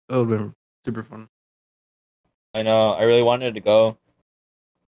ended. That would have been super fun. I know. I really wanted to go.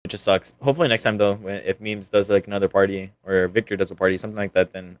 It just sucks. Hopefully next time though, if Memes does like another party or Victor does a party, something like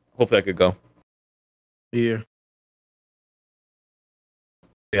that, then hopefully I could go. Yeah.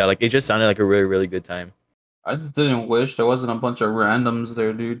 Yeah, like it just sounded like a really, really good time. I just didn't wish there wasn't a bunch of randoms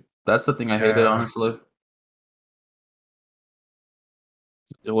there, dude. That's the thing I hated, Yeah. honestly.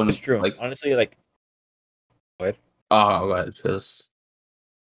 It wouldn't It's true. like Honestly, like what? oh god, just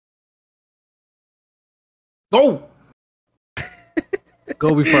go.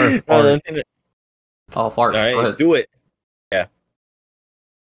 Go before I No, fart. the thing that- Oh fart. all Go right, ahead. do it. Yeah.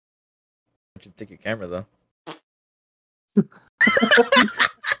 You should take your camera though.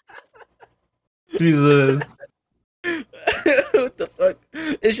 Jesus. What the fuck?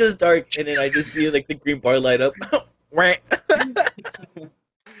 It's just dark, and then I just see like the green bar light up. Right.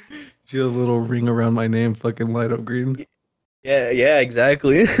 See a little ring around my name, fucking light up green Yeah,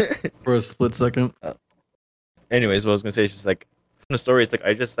 exactly. for a split second. Anyways, what I was gonna say is just like from the story, it's like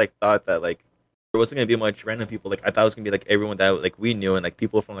I just like thought that like there wasn't gonna be much random people. Like I thought it was gonna be like everyone that like we knew and like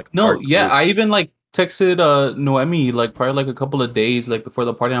people from like No, our yeah, group. I even like texted Noemi like probably like a couple of days like before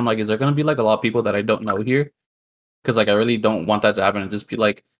the party. I'm like, is there gonna be like a lot of people that I don't know here? Because like I really don't want that to happen and just be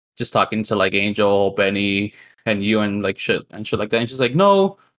like just talking to like Angel, Benny, and you and like shit like that. And she's like,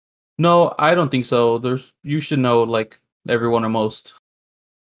 no, I don't think so. You should know like everyone or most.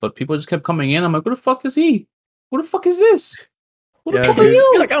 But people just kept coming in. I'm like, who the fuck is he? Who the fuck is this? Who the Yeah, fuck dude. are you?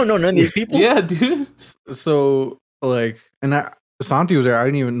 You're like I don't know none of these people. Yeah, dude. So like, and Santi was there. I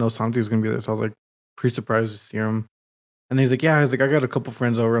didn't even know Santi was gonna be there, so I was like pretty surprised to see him. And he's like, yeah, he's like, I got a couple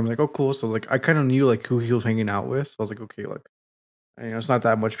friends over. I'm like, oh, cool. So like, I kind of knew like who he was hanging out with. So I was like, okay, like, it's not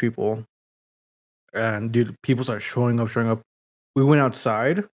that much people. And dude, people started showing up. We went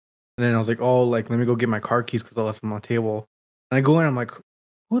outside, and then I was like, oh, like, let me go get my car keys because I left them on the table. And I go in, I'm like,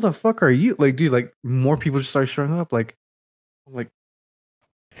 who the fuck are you? Like, dude, like more people just started showing up. Like, I'm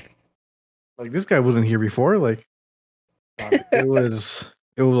like this guy wasn't here before. Like, it was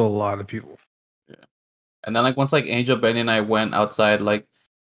a lot of people. And then like once like Angel, Benny, and I went outside, like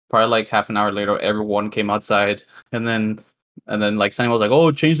probably like half an hour later, everyone came outside, and then like Sunny was like,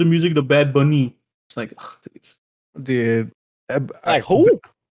 "Oh, change the music to Bad Bunny." It's like, oh, dude. Dude, Like who?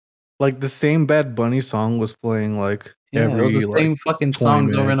 like the same Bad Bunny song was playing like Yeah, every it was the like same fucking 20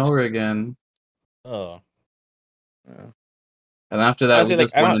 songs over and minutes. over again. Oh. Yeah. And after that, Honestly, we like,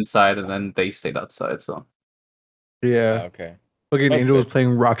 just I went don't- inside, and then they stayed outside. So, Yeah. Okay. Fucking That's Angel was good. playing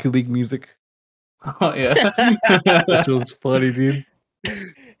Rocket League music, oh yeah, which was funny, dude.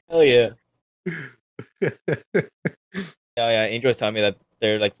 Hell yeah. Yeah. Angel was telling me that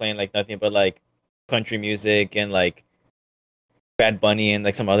they're like playing like nothing but like country music and like Bad Bunny and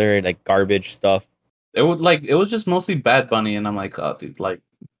like some other like garbage stuff. it was just mostly Bad Bunny, and I'm like, oh, dude, like,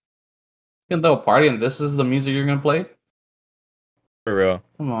 you can throw a party, and this is the music you're gonna play? For real.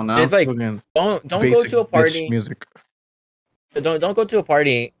 Come on now. It's like Fucking don't go basic to a bitch party. music. Don't go to a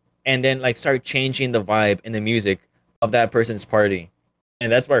party and then like start changing the vibe and the music of that person's party.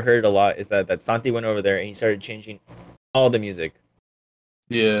 And that's what I heard a lot is that Santi went over there and he started changing all the music.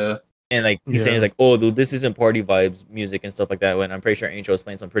 Yeah. And like he's saying Yeah. it's like, oh, dude, this isn't party vibes music and stuff like that. When I'm pretty sure Angel is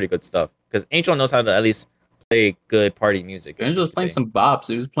playing some pretty good stuff because Angel knows how to at least play good party music. Angel's playing some bops.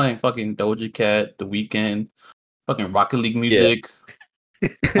 He was playing fucking Doja Cat, The Weeknd, fucking Rocket League music,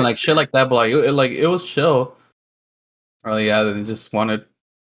 and like shit like that. But like it was chill. Oh yeah, they just wanted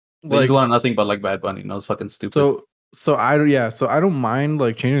nothing but like Bad Bunny. No, it's fucking stupid. So I don't mind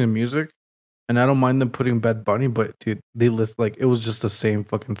like changing the music And I don't mind them putting Bad Bunny, but dude, they list like it was just the same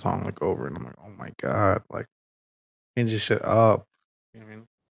fucking song like over, and I'm like, oh my god, like change this shit up. You know what I mean?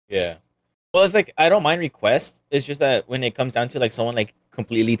 Yeah. Well, it's like I don't mind requests. It's just that when it comes down to like someone like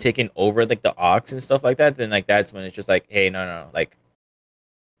completely taking over like the aux and stuff like that, then like that's when it's just like, hey, no, like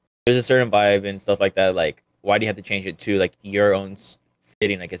there's a certain vibe and stuff like that. Like, why do you have to change it to like your own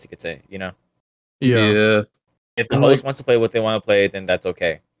fitting? I guess you could say, you know, Yeah. if the And, host like- wants to play what they want to play, then that's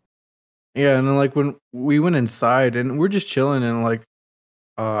okay. Yeah, and then like when we went inside and we're just chilling and like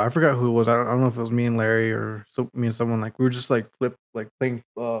I forgot who it was. I don't know if it was me and Larry or me and someone. Like we were just like playing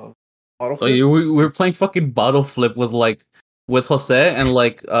bottle Oh, flip. we were playing fucking bottle flip with Jose and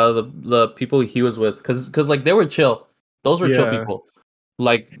like the people he was with, cause like they were chill. Those were chill Yeah. people.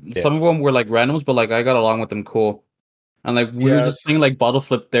 Like some of them were like randoms, but like I got along with them cool. And like we were just Yes. playing like bottle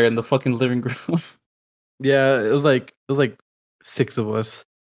flip there in the fucking living room. Yeah, it was like 6 of us.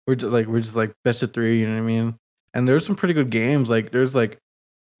 We're just like best of 3. You know what I mean? And there's some pretty good games. Like there's like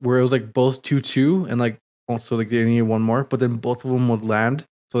where it was like both 2-2 and like also like they needed one more, but then both of them would land,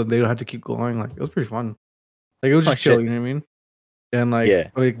 so they don't have to keep going. Like it was pretty fun. Like it was Oh, just chill. shit. You know what I mean? And like Yeah.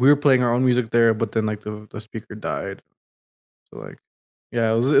 like we were playing our own music there, but then like the speaker died. So like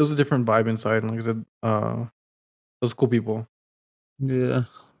yeah, it was a different vibe inside. And like I said, those cool people. Yeah.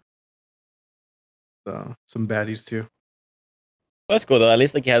 Some baddies too. Well, that's cool though. At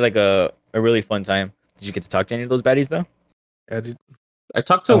least like you had like a really fun time. Did you get to talk to any of those baddies though? Yeah, dude. I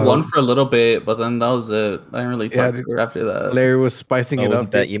talked to one Um, for a little bit, but then that was it. I didn't really Yeah, talk to dude. her after that. Larry was spicing Oh, it wasn't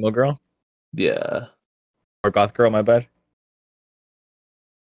up. that Dude. emo girl Yeah. or goth girl? My bad.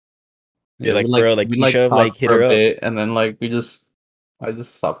 Yeah, like bro, like we you should have like talked hit for her a up. bit, and then like I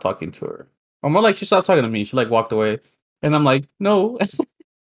just stopped talking to her. Or more like she stopped talking to me. She like walked away, and I'm like, no.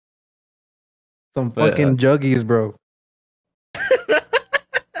 Some But, fucking juggies, bro.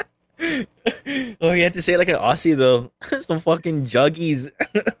 Oh, you had to say it like an Aussie though. Some fucking juggies.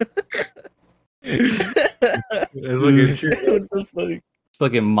 It's like a shit. What the fuck? It's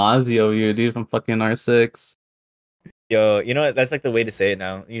fucking Mozzie over here, dude, from fucking R6. Yo, you know what? That's like the way to say it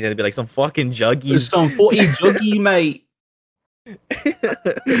now. You have to be like some fucking There's juggies. some 40 juggy, mate.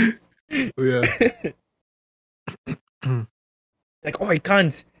 Yeah. Like, oh, I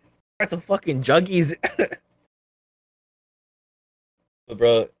can't. Got some fucking juggies. But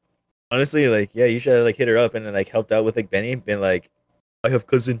bro, honestly, like, yeah, you should have like hit her up and then like helped out with like Benny, been like, I have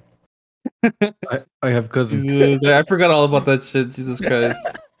cousin. I have cousins. Jesus, I forgot all about that shit. Jesus Christ.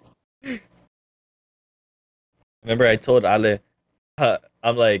 Remember, I told Ale,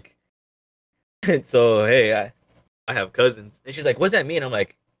 I'm like, so hey, I have cousins, and she's like, what's that mean? I'm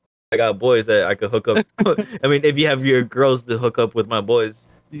like, I got boys that I could hook up. I mean, if you have your girls to hook up with my boys.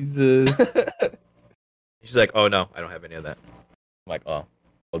 Jesus. She's like, oh no, I don't have any of that. I'm like, oh,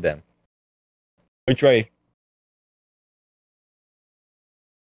 well then. Which way?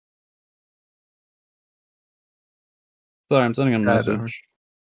 Sorry, I'm sending a Yeah, don't message.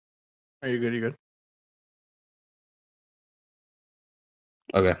 Are you good? You good?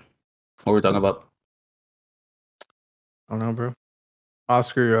 Okay. What were we talking about? I don't know, bro.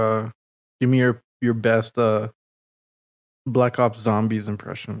 Oscar, give me your best Black Ops Zombies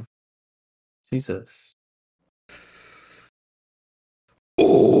impression. Jesus.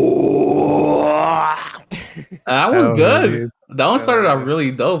 That was Hell no, good. dude. That one started Hell out yeah.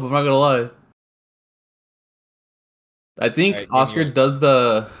 really dope. I'm not gonna lie. I think Alright, give me Oscar yours.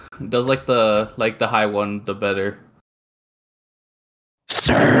 does like the high one the better.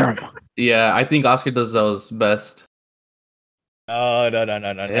 Sam. Yeah, I think Oscar does those best. No.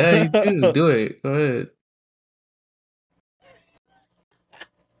 Yeah, you do. Do it. Go ahead.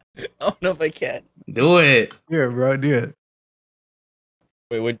 I don't know if I can. Do it. Yeah, bro, do it.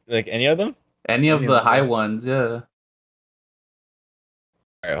 Wait, what? Like any of them? Any of Any the of them, high yeah. ones, yeah.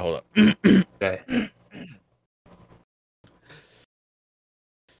 All right, hold up. Okay.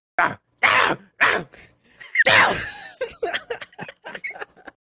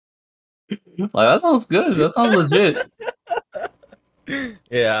 Like that sounds good. That sounds legit.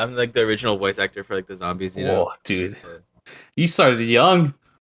 Yeah, I'm like the original voice actor for like the zombies, you know. Whoa, dude. You started young.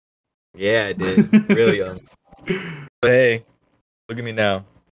 Yeah, I did. Really young. But hey, look at me now.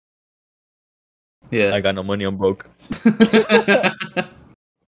 Yeah. I got no money. I'm broke. All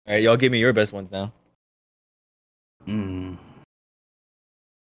right, y'all give me your best ones now.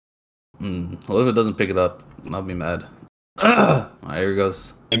 What if it doesn't pick it up? I'll be mad. Alright, here it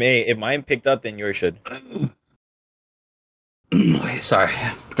goes. I mean, if mine picked up, then yours should. Okay, sorry.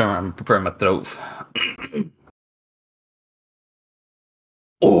 I'm preparing my throat.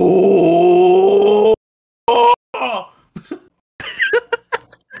 Oh!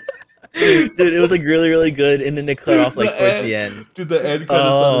 Dude, it was like really, really good, and then it cut off like The towards end- the end. Dude, the end kind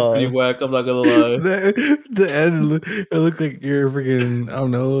of sounded pretty Oh. whack. I'm not gonna lie. The end, it looked like you're freaking, I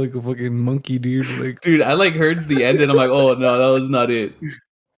don't know, like a fucking monkey, dude. Like, Dude, I like heard the end and I'm like, oh no, that was not it.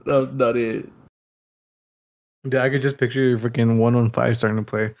 That was not it. dude, I could just picture your freaking 115 starting to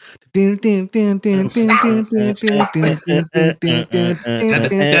play.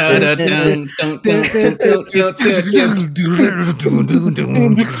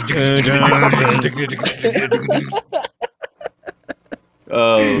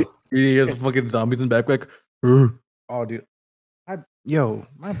 Oh, He has fucking zombies in the back, like, oh, dude,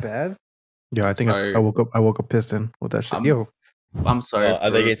 my bad. Yo, I think Sorry. I woke up. I woke up pissed in with that shit. I'm- I'm sorry. I thought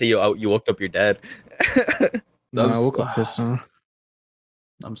you were gonna say you woke up your dad. No, I I'm woke so- up pissed in.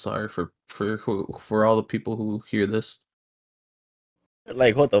 I'm sorry for all the people who hear this.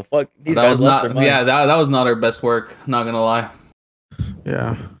 Like, what the fuck? These that guys was lost not. their mind. Yeah, that was not our best work. Not gonna lie.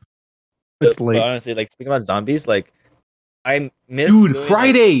 Yeah, it's But late. honestly, like speaking about zombies, like I miss Dude, doing, like-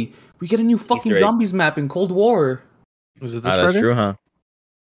 Friday we get a new fucking Easter eggs. zombies map in Cold War. Was it this Ah, that's Friday? true, huh?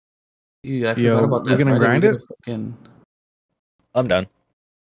 Dude, I Yo, forgot about we're that. gonna Friday grind we get it? a fucking. I'm done.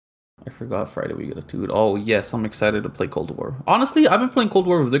 I forgot Friday we get a dude. Oh yes, I'm excited to play Cold War. Honestly, I've been playing Cold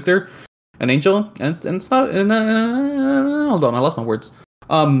War with Victor and Angel, and it's not. And hold on, I lost my words.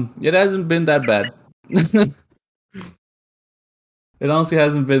 It hasn't been that bad. It honestly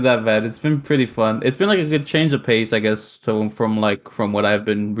hasn't been that bad. It's been pretty fun. It's been like a good change of pace, I guess, from what I've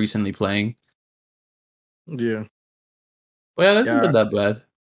been recently playing. Yeah, But yeah, it hasn't Yeah. been that bad.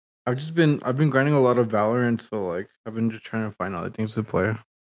 I've been grinding a lot of Valorant, so like I've been just trying to find other things to play.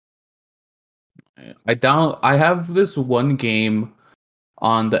 I have this one game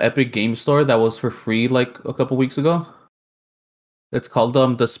on the Epic Game Store that was for free like a couple weeks ago. It's called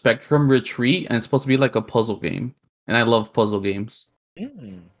the Spectrum Retreat, and it's supposed to be like a puzzle game. And I love puzzle games.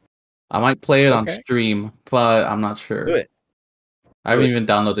 Mm, I might play it on Okay. stream, but I'm not sure. do it. I haven't Do it. even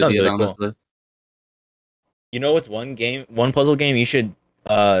downloaded Sounds it yet, really cool. honestly. You know what's one puzzle game you should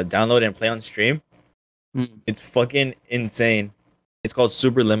download and play on stream? Hmm. It's fucking insane. It's called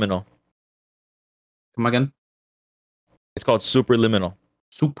Superliminal. Come again? It's called Superliminal.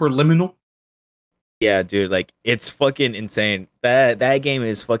 Superliminal? Yeah, dude, like it's fucking insane. That game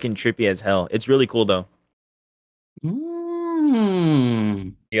is fucking trippy as hell. It's really cool though.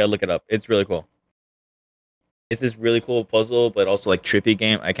 Mm. You gotta look it up. It's really cool. It's this really cool puzzle, but also like trippy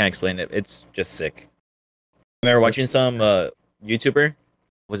game. I can't explain it. It's just sick. I remember watching some YouTuber.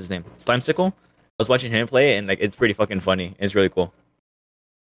 What's his name? Slimesicle. I was watching him play it, and like it's pretty fucking funny. It's really cool.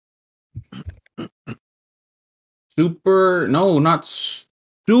 Super. No, not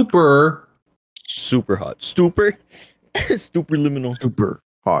super. Super hot. Super. Superliminal. Super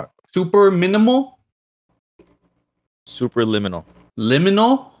hot. Super minimal? Superliminal.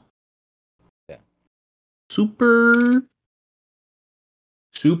 Liminal? Yeah. Super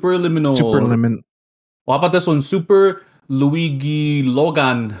liminal. Super lemon. What about this one? Super Luigi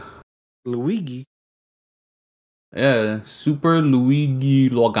Logan. Luigi. Yeah, Super Luigi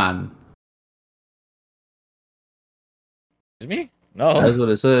Logan. Excuse me? No. That's what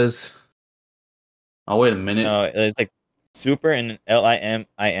it says. Oh, wait a minute. No, it's like super and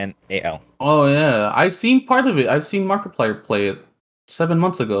Liminal. Oh, yeah. I've seen part of it. I've seen Markiplier play it 7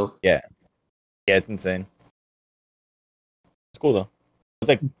 months ago. Yeah, it's insane. It's cool though. It's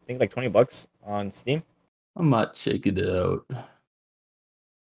like I think like $20 on Steam. I might check it out.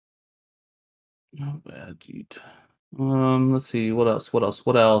 Not bad, dude. Let's see. What else?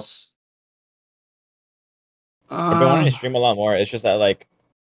 I've been wanting to stream a lot more. It's just that like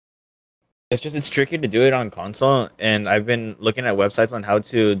it's tricky to do it on console, and I've been looking at websites on how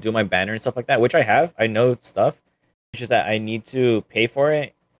to do my banner and stuff like that, which I have. I know stuff. It's just that I need to pay for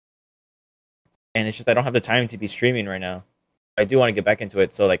it, and it's just I don't have the time to be streaming right now. I do want to get back into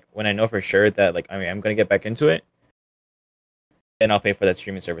it, so like when I know for sure that like I'm gonna get back into it, then I'll pay for that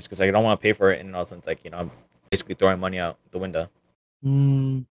streaming service because I don't want to pay for it, and also it's like I'm basically throwing money out the window.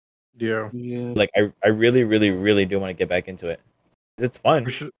 Yeah. Yeah. Like I really, really, really do want to get back into it. 'Cause it's fun.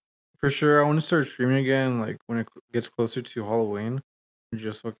 For sure, I want to start streaming again. Like when it gets closer to Halloween, and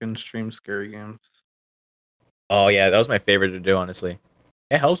just fucking stream scary games. Oh yeah, that was my favorite to do, honestly.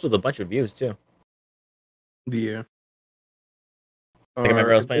 It helps with a bunch of views too. Yeah. Like, I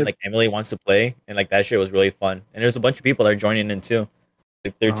remember I was playing like Emily Wants to Play, and like that shit was really fun. And there's a bunch of people that are joining in too.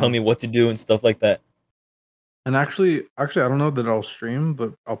 Like, they're telling me what to do and stuff like that. And actually, I don't know that I'll stream,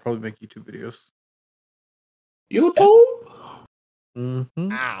 but I'll probably make YouTube videos. YouTube? Mm-hmm.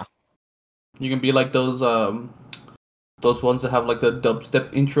 Ah, You can be like those ones that have like the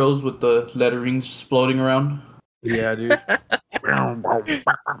dubstep intros with the letterings floating around. Yeah, dude.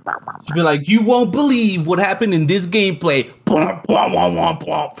 She'd be like, "You won't believe what happened in this gameplay." Plop, plop, plop,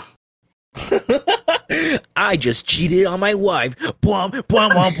 plop, plop. I just cheated on my wife. Blum,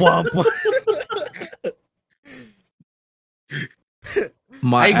 blum, blum, blum, blum.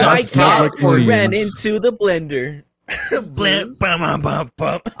 My I got My ass smelled cat like ran onions. into the blender. Blam, bum, bum, bum,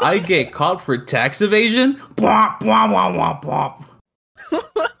 bum. I get caught for tax evasion. Plop, plop, plop, plop, plop.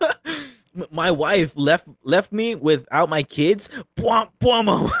 My wife left me without my kids. Blum, blum,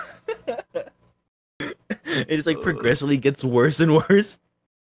 blum. It just like progressively gets worse and worse.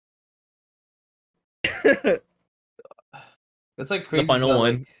 That's like crazy. The final that,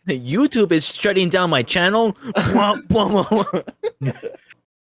 one. like- YouTube is shutting down my channel. Blum, blum, blum.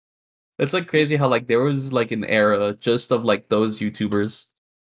 It's like crazy how like there was like an era just of like those YouTubers.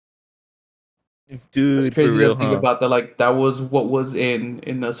 Dude, It's for crazy real, to think huh? about that. Like that was what was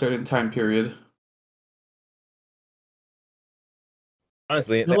in a certain time period.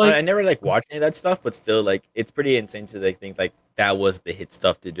 Honestly, feel like, like- I never like watched any of that stuff, but still, like, it's pretty insane to like think like that was the hit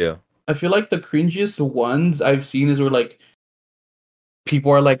stuff to do. I feel like the cringiest ones I've seen is where like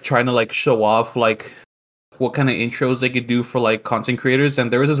people are like trying to like show off like what kind of intros they could do for like content creators.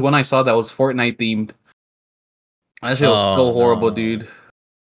 And there was this one I saw that was Fortnite themed. That shit was so Oh, horrible, no. dude.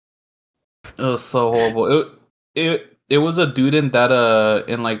 It was so horrible. It was a dude in that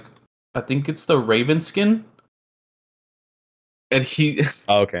in like I think it's the Raven skin. And he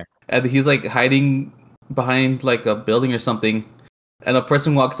Oh, okay. and he's like hiding behind like a building or something. And a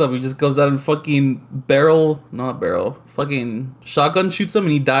person walks up, he just goes out and fucking fucking shotgun shoots him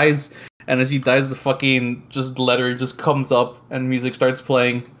and he dies. And as he dies, the fucking just letter just comes up and music starts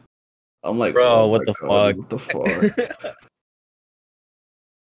playing. I'm like, Bro, oh what my the God, fuck? What the fuck?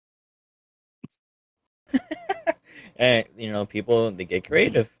 And people they get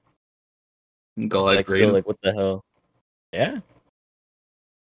creative. Go Like, like, still, like, what the hell? Yeah,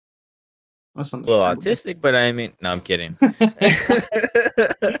 That's a little understandable. autistic, but I mean, no, I'm kidding.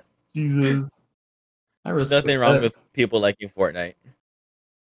 Jesus. I There's respect nothing wrong that. with people liking Fortnite.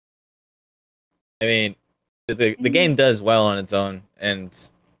 I mean, the game does well on its own, and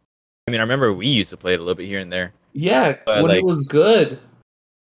I mean, I remember we used to play it a little bit here and there. Yeah, But, when it like- was good.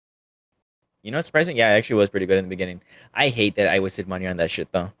 It's surprising. Yeah, it actually was pretty good in the beginning. I hate that I wasted money on that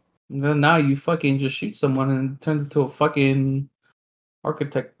shit though. And then now you fucking just shoot someone and it turns into a fucking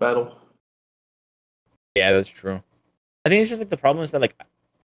architect battle. Yeah, that's true. I think it's just like the problem is that like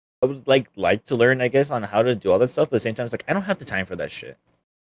I would like to learn, I guess, on how to do all that stuff, but at the same time, it's like I don't have the time for that shit.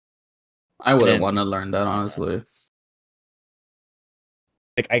 I wouldn't then- want to learn that, honestly.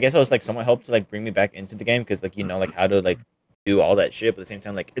 Like I guess I was like somewhat helped to like bring me back into the game because like like how to like do all that shit, but at the same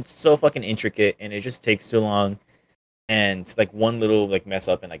time, like it's so fucking intricate and it just takes too long. And like one little like mess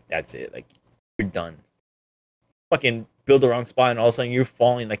up and like that's it. Like you're done. Fucking build the wrong spot and all of a sudden you're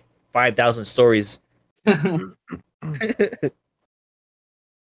falling like 5,000 stories.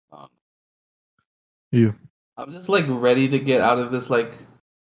 You. I'm just like ready to get out of this like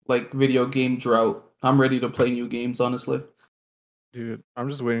video game drought. I'm ready to play new games, honestly. Dude, I'm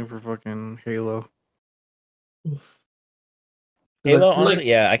just waiting for fucking Halo. Halo, I feel honestly, like-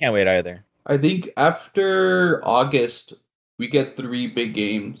 yeah, I can't wait either. I think after August we get 3 big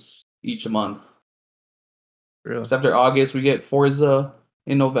games each month. Really? So after August we get Forza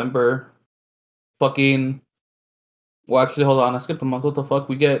in November. Fucking well, actually, hold on. I skipped a month. What the fuck?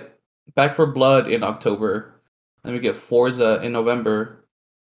 We get Back for Blood in October. Then we get Forza in November.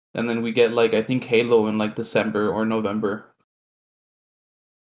 And then we get, like, I think Halo in, like, December or November.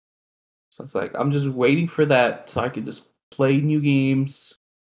 So it's like, I'm just waiting for that so I can just play new games.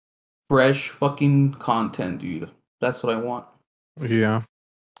 Fresh fucking content, dude. That's what I want. Yeah.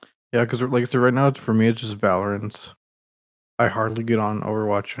 Yeah, because like I said, right now, it's for me, it's just Valorant. I hardly get on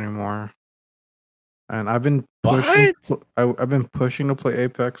Overwatch anymore. And I've been pushing. I've been pushing to play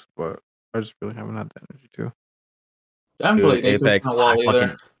Apex, but I just really haven't had the energy to. I haven't Dude, played Apex in a while I either.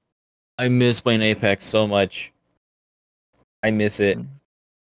 fucking- I miss playing Apex so much. I miss it. I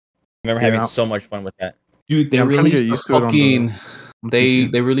remember having Yeah. so much fun with that. Dude, they Yeah, I'm trying to get released the used to it on the- fucking... on They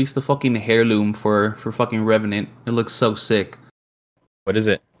PC. they released the fucking heirloom for fucking Revenant. It looks so sick. What is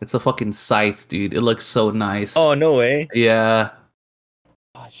it? It's a fucking scythe, dude. It looks so nice. Oh, no way. yeah,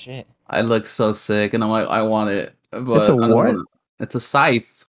 Oh, shit. it looks so sick, and I'm like, I want it. But It's a I don't what? know. It's a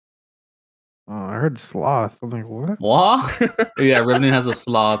scythe. Oh, I heard sloth. I'm like, what? What? Yeah, Revenant has a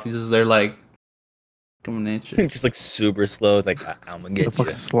sloth. He's just there like coming at you. Just like super slow. It's like, I'm gonna The get fuck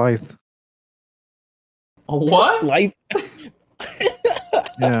you. is slice? A what? Slice?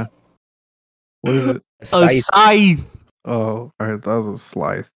 Yeah. What is it? A scythe. scythe. Oh, alright, that was a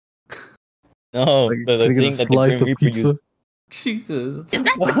slice. No, Like, the can I get a thing that the slice Grim of Reaper pizza? used. Jesus. Is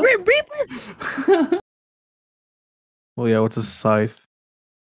that the Grim Reaper? Well, yeah, what's a scythe?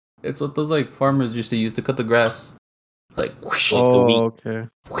 It's what those like farmers used to use to cut the grass. Like whoosh, Oh, the wheat. Okay.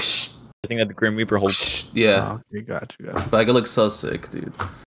 whoosh, I think that the Grim Reaper holds. whoosh. Yeah. Oh, okay, got you. But like it looks so sick, dude.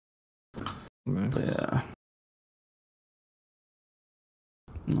 Nice. But yeah.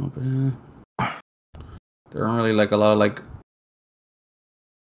 No, but yeah. There aren't really like a lot of like.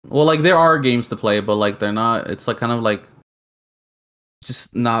 Well, like there are games to play, but like they're not. It's like kind of like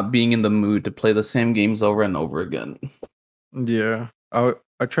just not being in the mood to play the same games over and over again. Yeah, I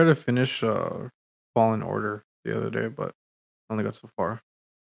tried to finish Fallen Order the other day, but I only got so far.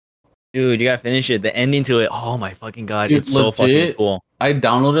 Dude, you gotta finish it. The ending to it. Oh my fucking god, Dude, it's so fucking legit, cool. I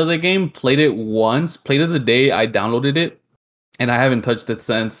downloaded the game, played it once, played it the day I downloaded it, and I haven't touched it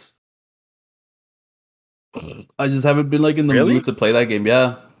since. I just haven't been like in the Really? mood to play that game.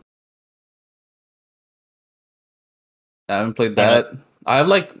 Yeah, I haven't played that.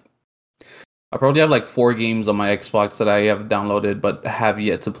 I probably have like 4 games on my Xbox that I have downloaded but have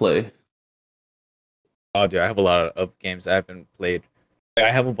yet to play. Oh, dude, I have a lot of games I haven't played. I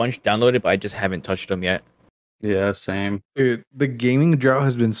have a bunch downloaded, but I just haven't touched them yet. Yeah, same. Dude, the gaming drought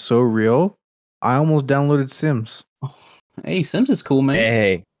has been so real. I almost downloaded Sims. Hey, Sims is cool, man.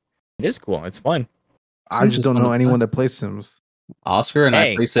 Hey, it is cool. It's fun. I Sims just is don't fun know to anyone play. that plays Sims. Oscar and I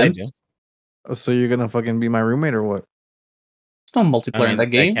Hey, play I Sims. do. So you're gonna fucking be my roommate or what? There's no multiplayer I mean, in that I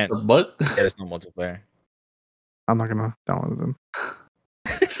game. can't- But There's no multiplayer. I'm not gonna download them.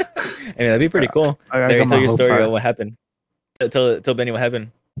 I mean, that'd be pretty cool. I Larry, got tell my your hopes story high. of what happened. Tell Benny what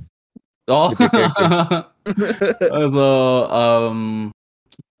happened. oh, With your character. it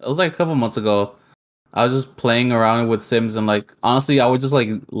was like a couple months ago. I was just playing around with Sims and like honestly, I would just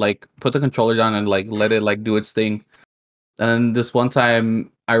like put the controller down and like let it like do its thing. And this one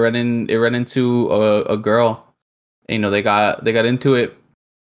time, I ran into a girl. And, you know, they got into it,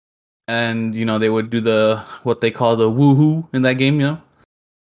 and you know they would do the what they call the woohoo in that game. You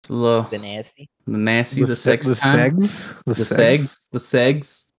know, The nasty. the nasty, the sex the time, segs, the segs, the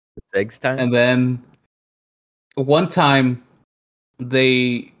segs. The segs time. And then one time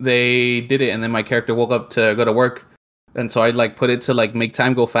they did it, and then my character woke up to go to work, and so I like put it to like make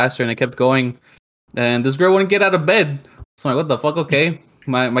time go faster, and it kept going, and this girl wouldn't get out of bed. So I'm like, what the fuck? Okay,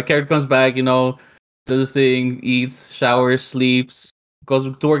 my character comes back, you know, does this thing, eats, showers, sleeps, goes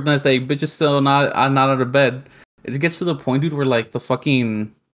to work the next day, bitch is still not out of bed. It gets to the point, dude, where like the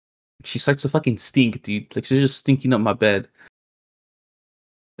fucking she starts to fucking stink, dude. Like she's just stinking up my bed.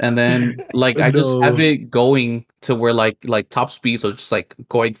 And then like I just have No. it going to where like top speed, so just like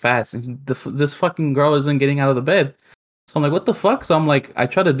going fast, and this fucking girl isn't getting out of the bed. So I'm like, what the fuck? So I'm like, I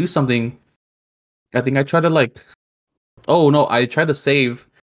try to do something. I think I try to like, oh no, I try to save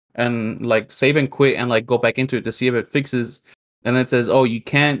and like save and quit and like go back into it to see if it fixes. And then it says, oh, you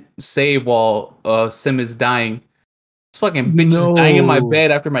can't save while Sim is dying. This fucking bitch is dying in my No.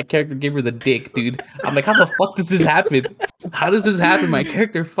 bed after my character gave her the dick, dude. I'm like, how the fuck does this happen? How does this happen? My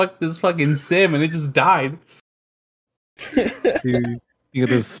character fucked this fucking Sim and it just died. Dude, you got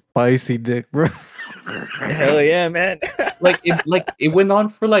this spicy dick, bro. Hell yeah, man. Like it went on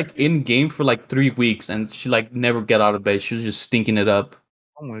for like in game for like 3 weeks, and she like never get out of bed. She was just stinking it up.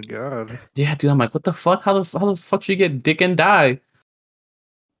 Oh my god. Yeah, dude. I'm like, what the fuck? How the fuck should you get dick and die?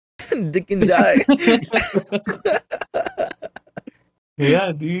 Dick and die.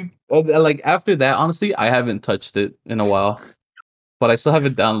 Yeah, dude. Like after that, honestly, I haven't touched it in a while, but I still have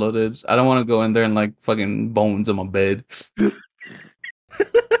it downloaded. I don't want to go in there and like fucking bones in my bed.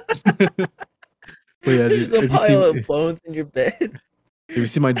 But yeah, There's dude, a pile of bones in your bed. if you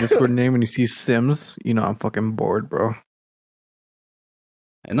see my Discord name and you see Sims, you know I'm fucking bored, bro.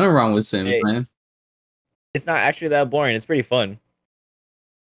 Ain't nothing wrong with Sims, Hey. man. It's not actually that boring. It's pretty fun.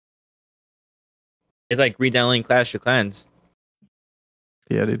 It's like re-downloading Clash of Clans.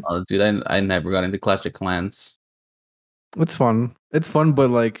 Yeah, dude. Oh, dude, I never got into Clash of Clans. It's fun. It's fun, but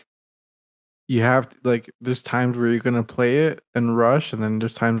like you have to, like there's times where you're gonna play it and rush, and then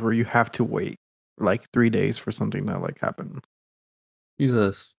there's times where you have to wait like 3 days for something to like happen.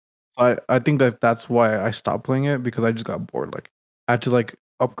 Jesus. I think that's why I stopped playing it, because I just got bored. Like I had to like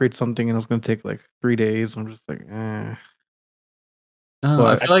upgrade something and it was gonna take like 3 days. I'm just like, eh. I don't know,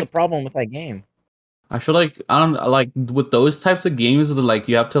 I But- feel That's like the problem with that game. I don't like with those types of games where like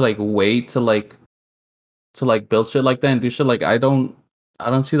you have to like wait to like build shit like that and do shit like I don't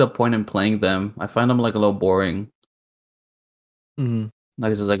see the point in playing them. I find them like a little boring. Mhm.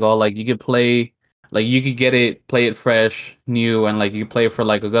 Like it's just like, oh, like you could play, like you could play it fresh, new, and like you play it for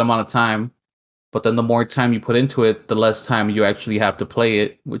like a good amount of time. But then the more time you put into it, the less time you actually have to play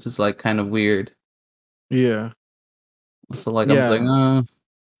it, which is like kind of weird. Yeah. So like Yeah. I'm like,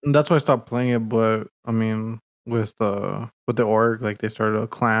 And that's why I stopped playing it. But I mean, with the org, like they started a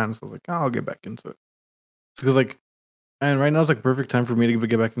clan, so I was like, oh, I'll get back into it. Because like, and right now it's like perfect time for me to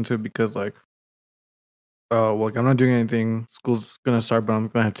get back into it because like, well, like I'm not doing anything. School's gonna start, but I'm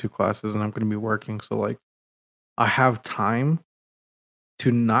gonna have 2 classes and I'm gonna be working. So like, I have time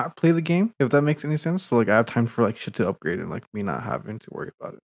to not play the game, if that makes any sense. So like, I have time for like shit to upgrade and like me not having to worry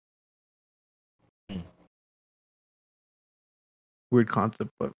about it. Weird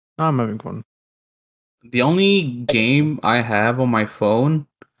concept, but I'm having fun. the only game I have on my phone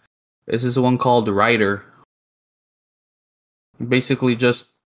is this one called Rider. Basically,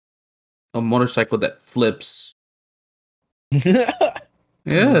 just a motorcycle that flips.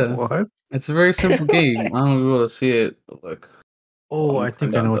 Yeah, What? it's a very simple game. I don't know if you able to see it. But look, Oh, I'm I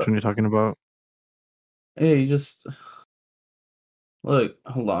think I down know the- which one you're talking about. Hey, you just look.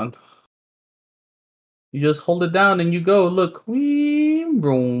 Hold on. You just hold it down and you go. Look, wee,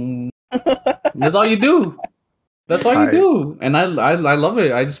 boom. That's all you do. That's all you Tight. do, and I love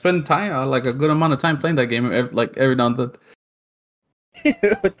it. I just spend time, like a good amount of time playing that game, like every now and then.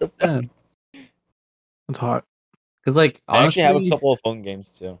 What the fuck? Yeah. It's hot. Because like I actually have a honestly, couple of phone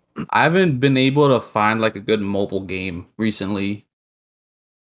games too. I haven't been able to find like a good mobile game recently.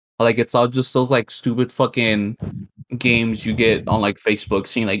 Like it's all just those like stupid fucking games you get on like Facebook,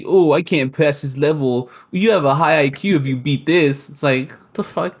 saying like, "Oh, I can't pass this level. You have a high IQ if you beat this." It's like, what the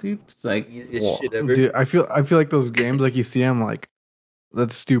fuck, dude? It's like, Easiest whoa. shit ever. Dude, I feel like those games, like you see them, like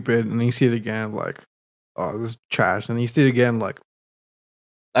that's stupid, and then you see it again, like, oh, this is trash, and then you see it again, like,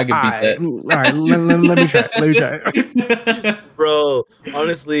 I could beat that. all right, let me try, let me try. Bro,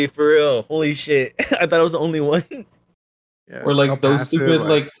 honestly, for real, holy shit. I thought I was the only one. Yeah, Or I'll like those pass it, stupid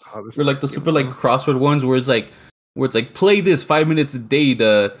like, oh, this or like the game stupid like sucks. crossword ones where it's like play this 5 minutes a day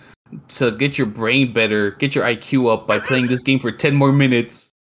to get your brain better, get your IQ up by playing this game for 10 more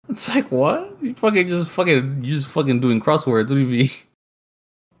minutes. It's like what? You just fucking doing crosswords. What do you mean?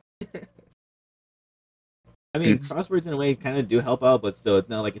 I mean, Dude, crosswords in a way kind of do help out, but still, it's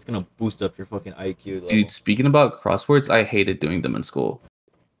not like it's gonna boost up your fucking IQ level. dude, speaking about crosswords, I hated doing them in school.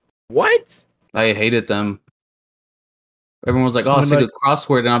 What? I hated them. Everyone was like, "Oh, When, it's like like- a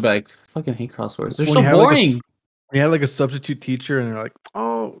crossword," and I'm like, "I fucking hate crosswords. They're when so you have, like, a boring." We had like a substitute teacher, and they're like,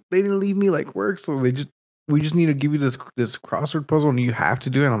 "Oh, they didn't leave me like work, so we just need to give you this crossword puzzle, and you have to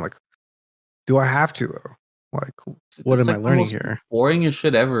do it." And I'm like, "Do I have to though? Like, what It's am like I the learning most here?" boring as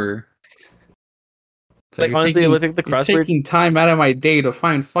shit ever. It's Like, you're honestly, I think the you're crossword. taking time out of my day to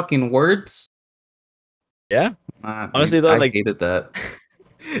find fucking words. Yeah. Nah, dude, Honestly, though, I like hated that.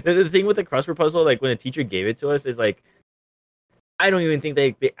 the thing with the crossword puzzle, like when the teacher gave it to us, is like I don't even think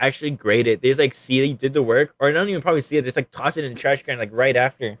they actually grade it. They just like see that you did the work, or I don't even probably see it. Just like toss it in the trash can like right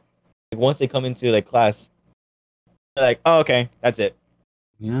after. Like once they come into like class, they're like, "Oh, okay, that's it."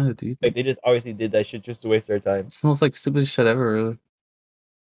 Yeah, dude. Like they just obviously did that shit just to waste their time. It smells like stupid shit ever. Really.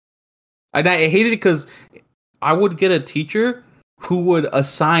 I hated it because I would get a teacher who would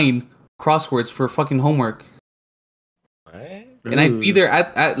assign crosswords for fucking homework, What? and I'd be Ooh. there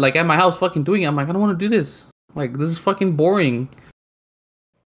at my house fucking doing it. I'm like, I don't want to do this. Like, this is fucking boring.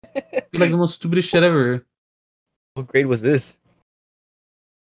 It's like the most stupidest shit ever. What grade was this?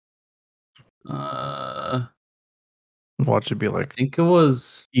 I Watch it be like think it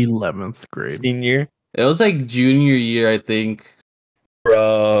was 11th grade. Senior, like junior year, I think.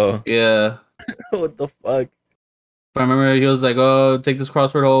 bro. Yeah. What the fuck? But I remember he was like, "Oh, take this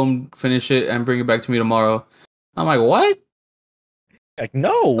crossword home, finish it, and bring it back to me tomorrow." I'm like, "What? Like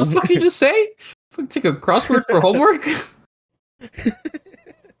no. The fuck you just say? Fuck, take a crossword for homework?"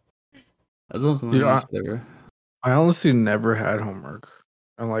 That's one Dude, of the ever. I honestly never had homework.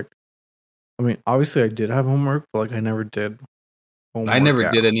 And like, I mean, obviously I did have homework, but like I never did homework. I never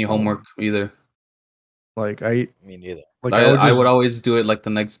at did any home. homework either. Like Me neither. like I would always do it like the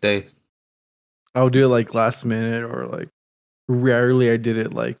next day. I would do it like last minute, or like rarely I did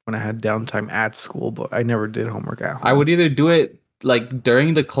it like when I had downtime at school, but I never did homework at home. I would either do it like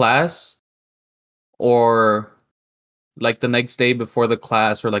during the class or like the next day before the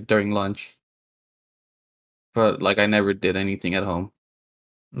class or like during lunch. But like I never did anything at home.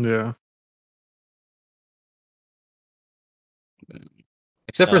 Yeah.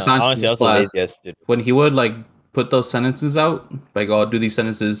 Except for Honestly, I Sanchez's was the class. laziest, dude. When he would like put those sentences out, like, "Oh, do these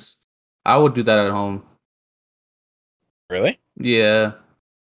sentences," I would do that at home. Really? Yeah.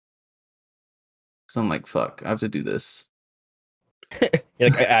 So I'm like, fuck, I have to do this. You're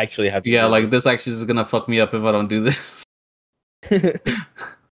like, I actually have to. Yeah, do like this actually is gonna fuck me up if I don't do this.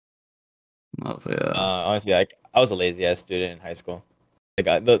 Oh, yeah. Honestly, like I was a lazy ass student in high school.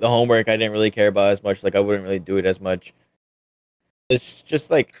 Like the homework, I didn't really care about as much. Like I wouldn't really do it as much. It's just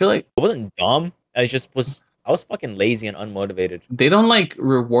like I feel like it wasn't dumb. I was fucking lazy and unmotivated. they don't like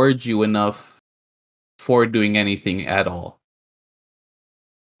reward you enough for doing anything at all.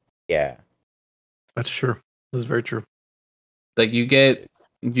 Yeah. That's true. That's very true. Like you get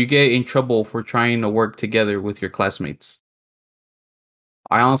in trouble for trying to work together with your classmates.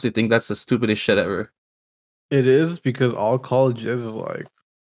 I honestly think that's the stupidest shit ever. It is because all college is like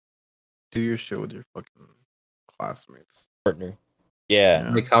do your shit with your fucking classmates. Partner.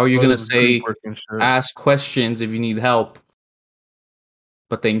 Yeah. Like, how are you All gonna this say group work and shit. ask questions if you need help,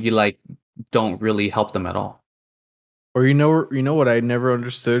 but then you like don't really help them at all? Or you know what I never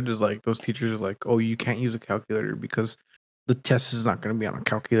understood is like those teachers are like, oh, you can't use a calculator because the test is not going to be on a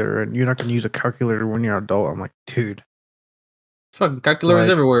calculator, and you're not going to use a calculator when you're an adult. I'm like, dude, Fucking calculators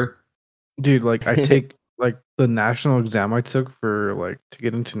Like- everywhere. dude, like I take like the national exam I took for like to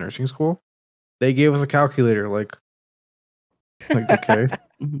get into nursing school. They gave us a calculator, like okay,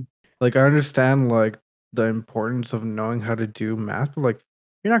 Mhm. like I understand like the importance of knowing how to do math, but like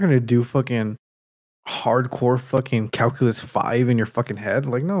you're not going to do fucking hardcore fucking calculus 5 in your fucking head.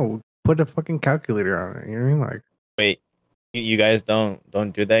 Like, no, put a fucking calculator on it. You know what I mean? Like, Wait, you guys don't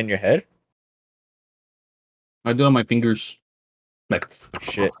do that in your head? I do it on my fingers. Like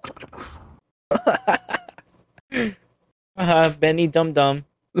Shit. Benny Dum Dum.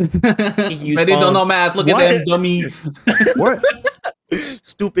 use Betty don't know phones. math. Look What? at them, dummy. what?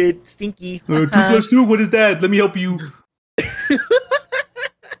 Stupid, stinky. 2 plus 2, what is that? Let me help you.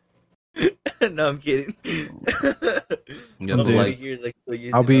 No, I'm kidding. Yeah, I'm dude. over here, like, still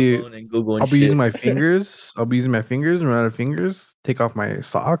using I'll my be- phone and Google and I'll be shit. using my fingers. I'll be using my fingers and run out of fingers. Take off my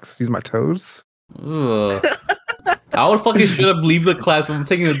socks. Use my toes. Ugh. I would fucking should have leave the class when I'm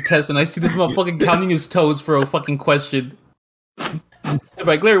taking a test and I see this motherfucking counting his toes for a fucking question. If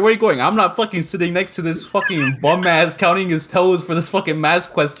like, Larry, where are you going? I'm not fucking sitting next to this fucking bum ass counting his toes for this fucking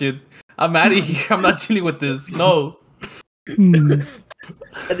math question. I'm out of here. I'm not dealing with this. No.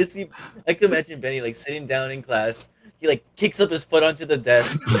 I just see, I can imagine Benny like sitting down in class. He like kicks up his foot onto the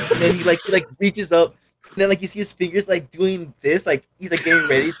desk, and then he reaches up, and then like you see his fingers like doing this, like he's like getting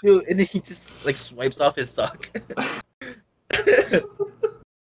ready to, and then he just like swipes off his sock.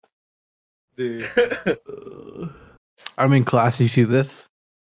 Dude. I'm in class. You see this?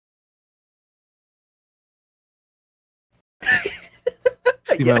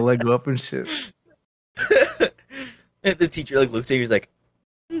 See my leg go up and shit. And the teacher like looks at you, he's like,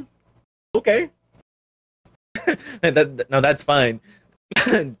 okay. No, that's fine,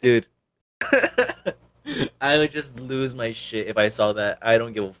 dude. I would just lose my shit if I saw that. I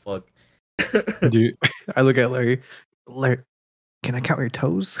don't give a fuck. Dude, I look at Larry. Larry, can I count your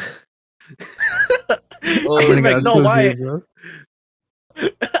toes? Oh, I'm he's running out like, of no, toes why? here, bro.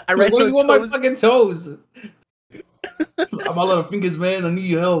 I What read do you want my toes. fucking toes? I'm all out of fingers, man. I need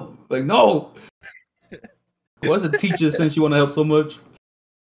your help. Like, no. What's a teacher since you want to help so much?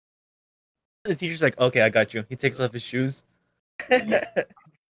 The teacher's like, okay, I got you. He takes off his shoes.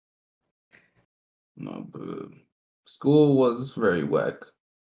 No, but school was very whack.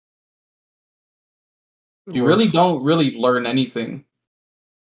 You really don't really learn anything.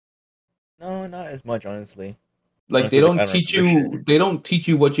 No, not as much, honestly. Like Honestly, they like, I don't don't teach remember you. They don't teach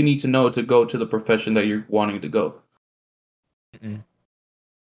you what you need to know to go to the profession that you're wanting to go. Mm-mm.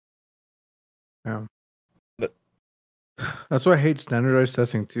 That's why I hate standardized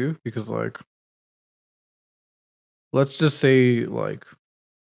testing too, because like, let's just say like,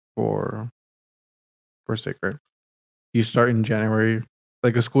 for sake, right? You start in January,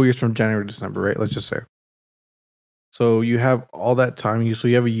 like a school year's from January to December, right? Let's just say. So you have all that time. So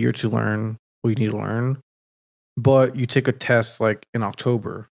you have a year to learn what you need to learn, but you take a test like in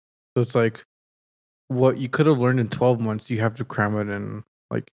October. So it's like what you could have learned in 12 months, you have to cram it in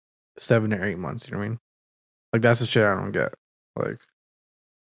like 7 or 8 months. You know what I mean? Like that's the shit I don't get. Like,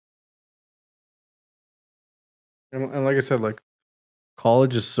 and like I said, like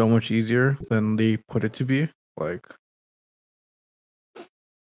college is so much easier than they put it to be. Like,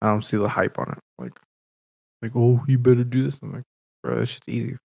 I don't see the hype on it. Like, oh, you better do this. I'm like, bro, that's just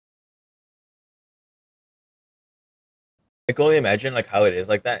easy. I can only imagine like how it is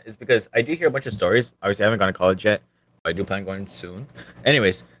like that. It's because I do hear a bunch of stories. Obviously, I haven't gone to college yet, but I do plan going soon.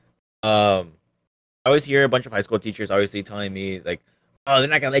 Anyways, I always hear a bunch of high school teachers obviously telling me like, oh, they're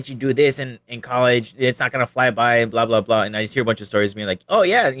not gonna let you do this in college. It's not gonna fly by and blah blah blah. And I just hear a bunch of stories being like, oh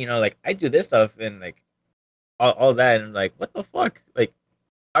yeah, you know, like I do this stuff and like all that, and I'm like, what the fuck? Like,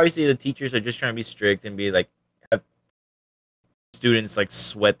 obviously the teachers are just trying to be strict and be like, have students like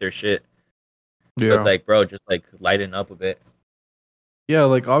sweat their shit. Yeah. It's like, bro, just like lighten up a bit. Yeah,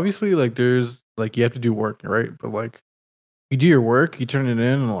 like obviously like there's like you have to do work, right? But like you do your work, you turn it in,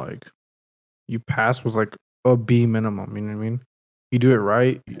 and like you pass was like a B minimum. You know what I mean? You do it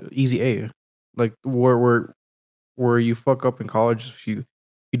right, easy A. Like where you fuck up in college, if you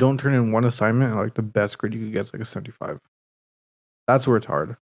don't turn in one assignment, like the best grade you could get is like a 75. That's where it's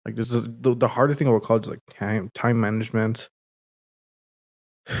hard. Like this is the hardest thing about college is like time management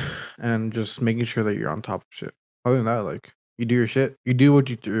and just making sure that you're on top of shit. Other than that, like you do your shit, you do what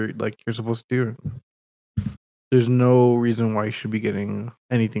you're supposed to do. There's no reason why you should be getting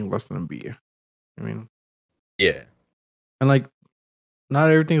anything less than a B. I mean, Yeah. and like not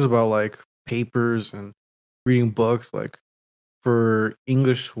everything's about like papers and reading books. Like for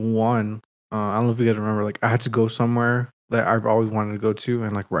English 1, I don't know if you guys remember, like I had to go somewhere that I've always wanted to go to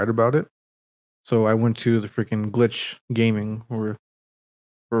and like write about it. So I went to the freaking Glitch Gaming, where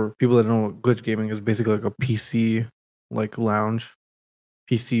for people that don't know, what Glitch Gaming is basically like a PC like lounge,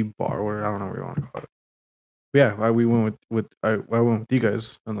 PC bar, or I don't know what you want to call it. But yeah, we went I went with you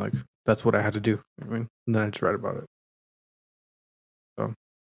guys, and like that's what I had to do. I mean, and then I just write about it. So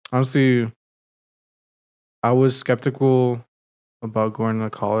honestly, I was skeptical about going to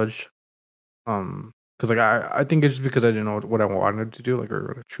college, because like I think it's just because I didn't know what I wanted to do, like or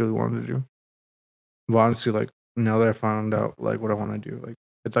what I truly wanted to do. But honestly, like now that I found out like what I want to do, like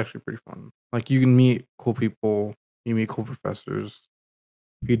it's actually pretty fun. Like you can meet cool people, you meet cool professors,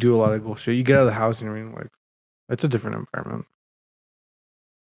 you do a lot of cool shit. You get out of the house and you're like, it's a different environment.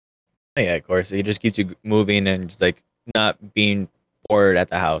 Yeah, of course. It just keeps you moving and just like not being bored at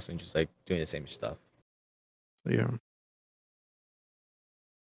the house and just like doing the same stuff. So, yeah.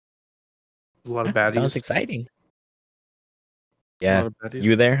 A lot of Huh, baddies. sounds exciting. A Yeah. lot of baddies.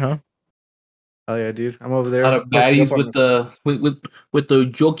 You there, huh? Hell yeah, dude. I'm over A there. lot of busting baddies up on with the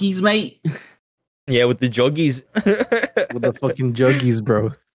jockeys, mate. Yeah, with the joggies. with the fucking juggies,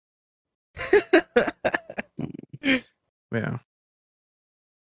 bro. Yeah.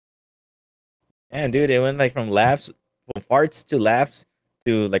 Man, dude, it went like from farts to laughs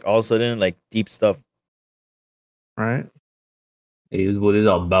to like all of a sudden like deep stuff. Right? It is what it's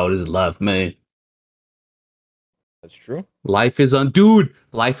all about is life, man. That's true. Life is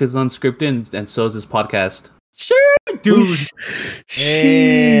unscripted, and so is this podcast. Sure, dude.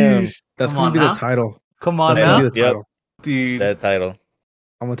 Damn. That's Come gonna on be now. the title. Come on That's gonna now, be the Yep. title. dude. That title.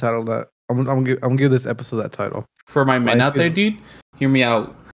 I'm gonna title that. I'm gonna give this episode that title. For my men Life out there, is- dude, hear me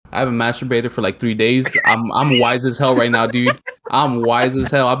out. I haven't masturbated for like 3 days. I'm wise as hell right now, dude. I'm wise as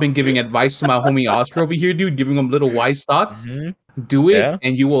hell. I've been giving advice to my homie Oscar over here, dude, giving him little wise thoughts. Mhm. Do it, Yeah.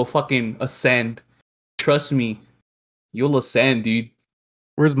 and you will fucking ascend. Trust me, you'll ascend, dude.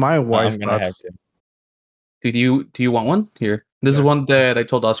 Where's my wise I'm gonna have thoughts? to. Do you want one? Here, this is Yeah. one that I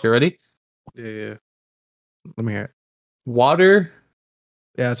told Oscar already. Yeah. Let me hear it. Water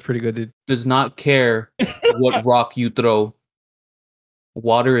Yeah, it's pretty good, dude. does not care what rock you throw.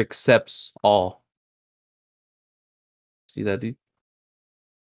 Water accepts all. See that, dude?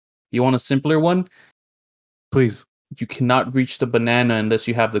 You want a simpler one? Please. You cannot reach the banana unless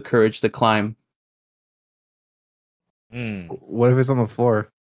you have the courage to climb. Mm. What if it's on the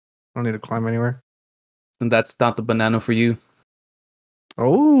floor? I don't need to climb anywhere. And that's not the banana for you.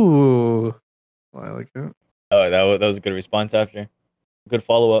 Oh, I like it. Oh, that was a good response after. Good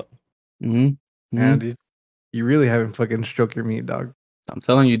follow up. Mm-hmm. Man, dude, you really haven't fucking stroked your meat, dog. I'm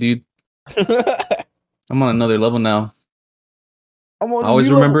telling you, dude. I'm on another level now. I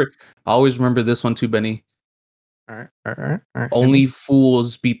always remember this one too, Benny. All right. Only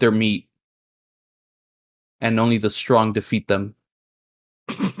fools beat their meat. And only the strong defeat them.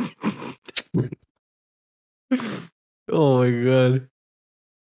 Oh my god.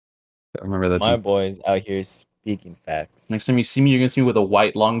 I remember that My too. boy's out here speaking facts. Next time you see me, you're gonna see me with a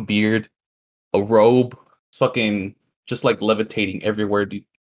white long beard, a robe, it's fucking just like levitating everywhere, dude.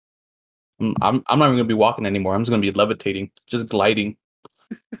 I'm not even gonna be walking anymore. I'm just gonna be levitating, just gliding.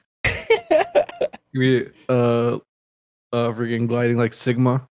 You freaking gliding like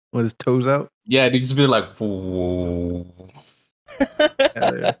Sigma with his toes out. Yeah, dude, just be like, whoa.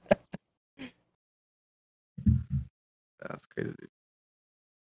 Hell yeah. That's crazy. Dude.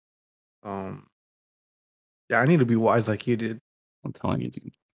 Yeah, I need to be wise like you did. I'm telling you,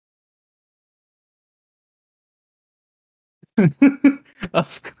 dude.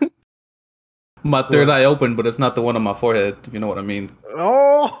 My third eye open, but it's not the one on my forehead, if you know what I mean.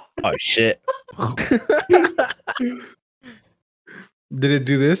 Oh, Oh shit. did it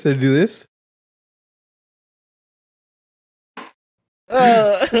do this? Did it do this?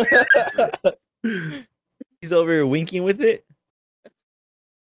 He's over here winking with it.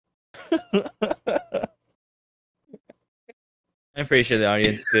 I'm pretty sure the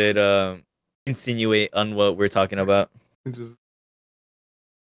audience could insinuate on what we're talking about. It just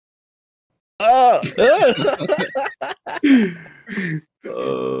Oh,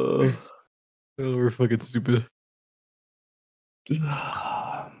 oh, we're fucking stupid. This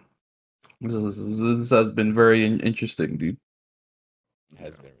has been very interesting, dude.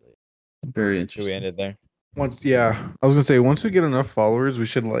 has been really. Very Should interesting. we end it there? Once, yeah, I was gonna say once we get enough followers, we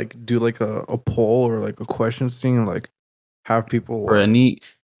should like do like a poll or like a questions thing, and like have people For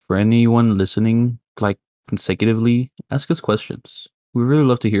anyone listening, like consecutively, ask us questions. We really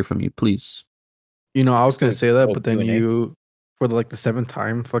love to hear from you. Please. You know, I was gonna Like, say that, oh, but then Q&A? you, for like the 7th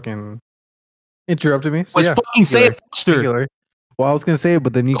time, fucking interrupted me. So Let's yeah, fucking say Larry. it faster. Thank you, Larry. Well, I was gonna say it,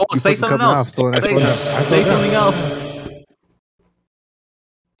 but then you, Go you say fucking something cut me else. off. So then I Say, told him. say something else.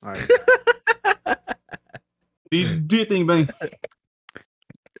 All right. Do your thing, Benny.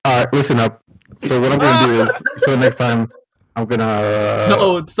 All right, listen up. So what I'm gonna do is, so next time I'm gonna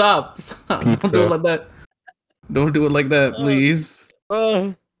No, stop. Don't do pizza. it like that. Don't do it like that, please.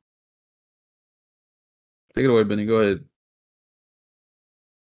 Oh. Take it away, Benny. Go ahead.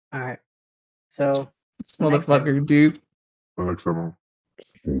 All right. So This motherfucker, dude. Next time.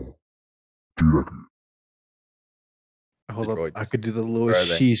 Hold up. I Droids. could do the Where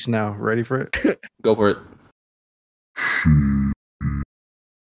lowest are they? sheesh now. Ready for it? Go for it.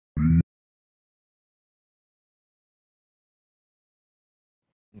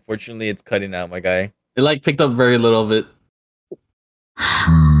 Unfortunately, it's cutting out, my guy. It like picked up very little of it.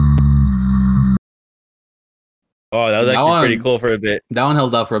 Oh, that was That actually pretty one- cool for a bit. That one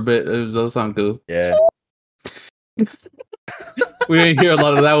held out for a bit. It does sound cool. Yeah. We didn't hear a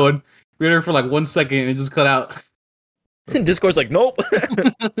lot of that one. We heard it for like 1 second and it just cut out. Discord's like, nope.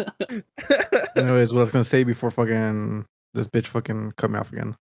 Anyways, what I was gonna say before fucking this bitch fucking cut me off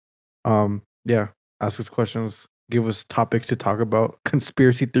again. Yeah, ask us questions. Give us topics to talk about.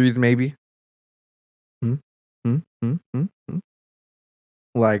 Conspiracy theories, maybe.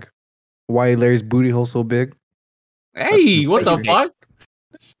 Like, why Larry's booty hole so big? Hey, what the crazy. fuck?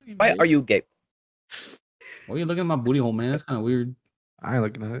 Why are you gay? Why are you looking at my booty hole, man? That's kind of weird. I ain't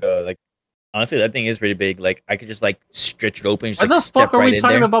looking at it. Like, honestly, that thing is pretty big. Like, I could just like stretch it open. And just, Why like, the step fuck are right we in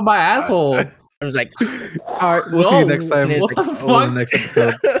talking there. about my asshole? I was like, All right, we'll see you next time. Whoa, what the Oh, fuck? in the next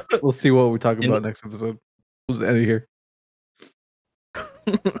episode. We'll see what we talk In- about next episode. We'll just end it here.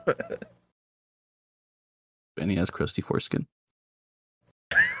 Benny has crusty foreskin.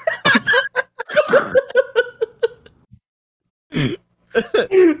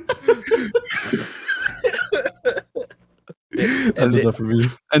 That's enough for me.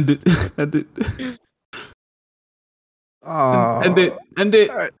 End it. End it. End it. End it.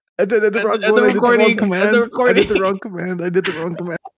 I did the End wrong the one. I did the wrong recording. End command. the I did recording. the wrong command. I did the wrong command.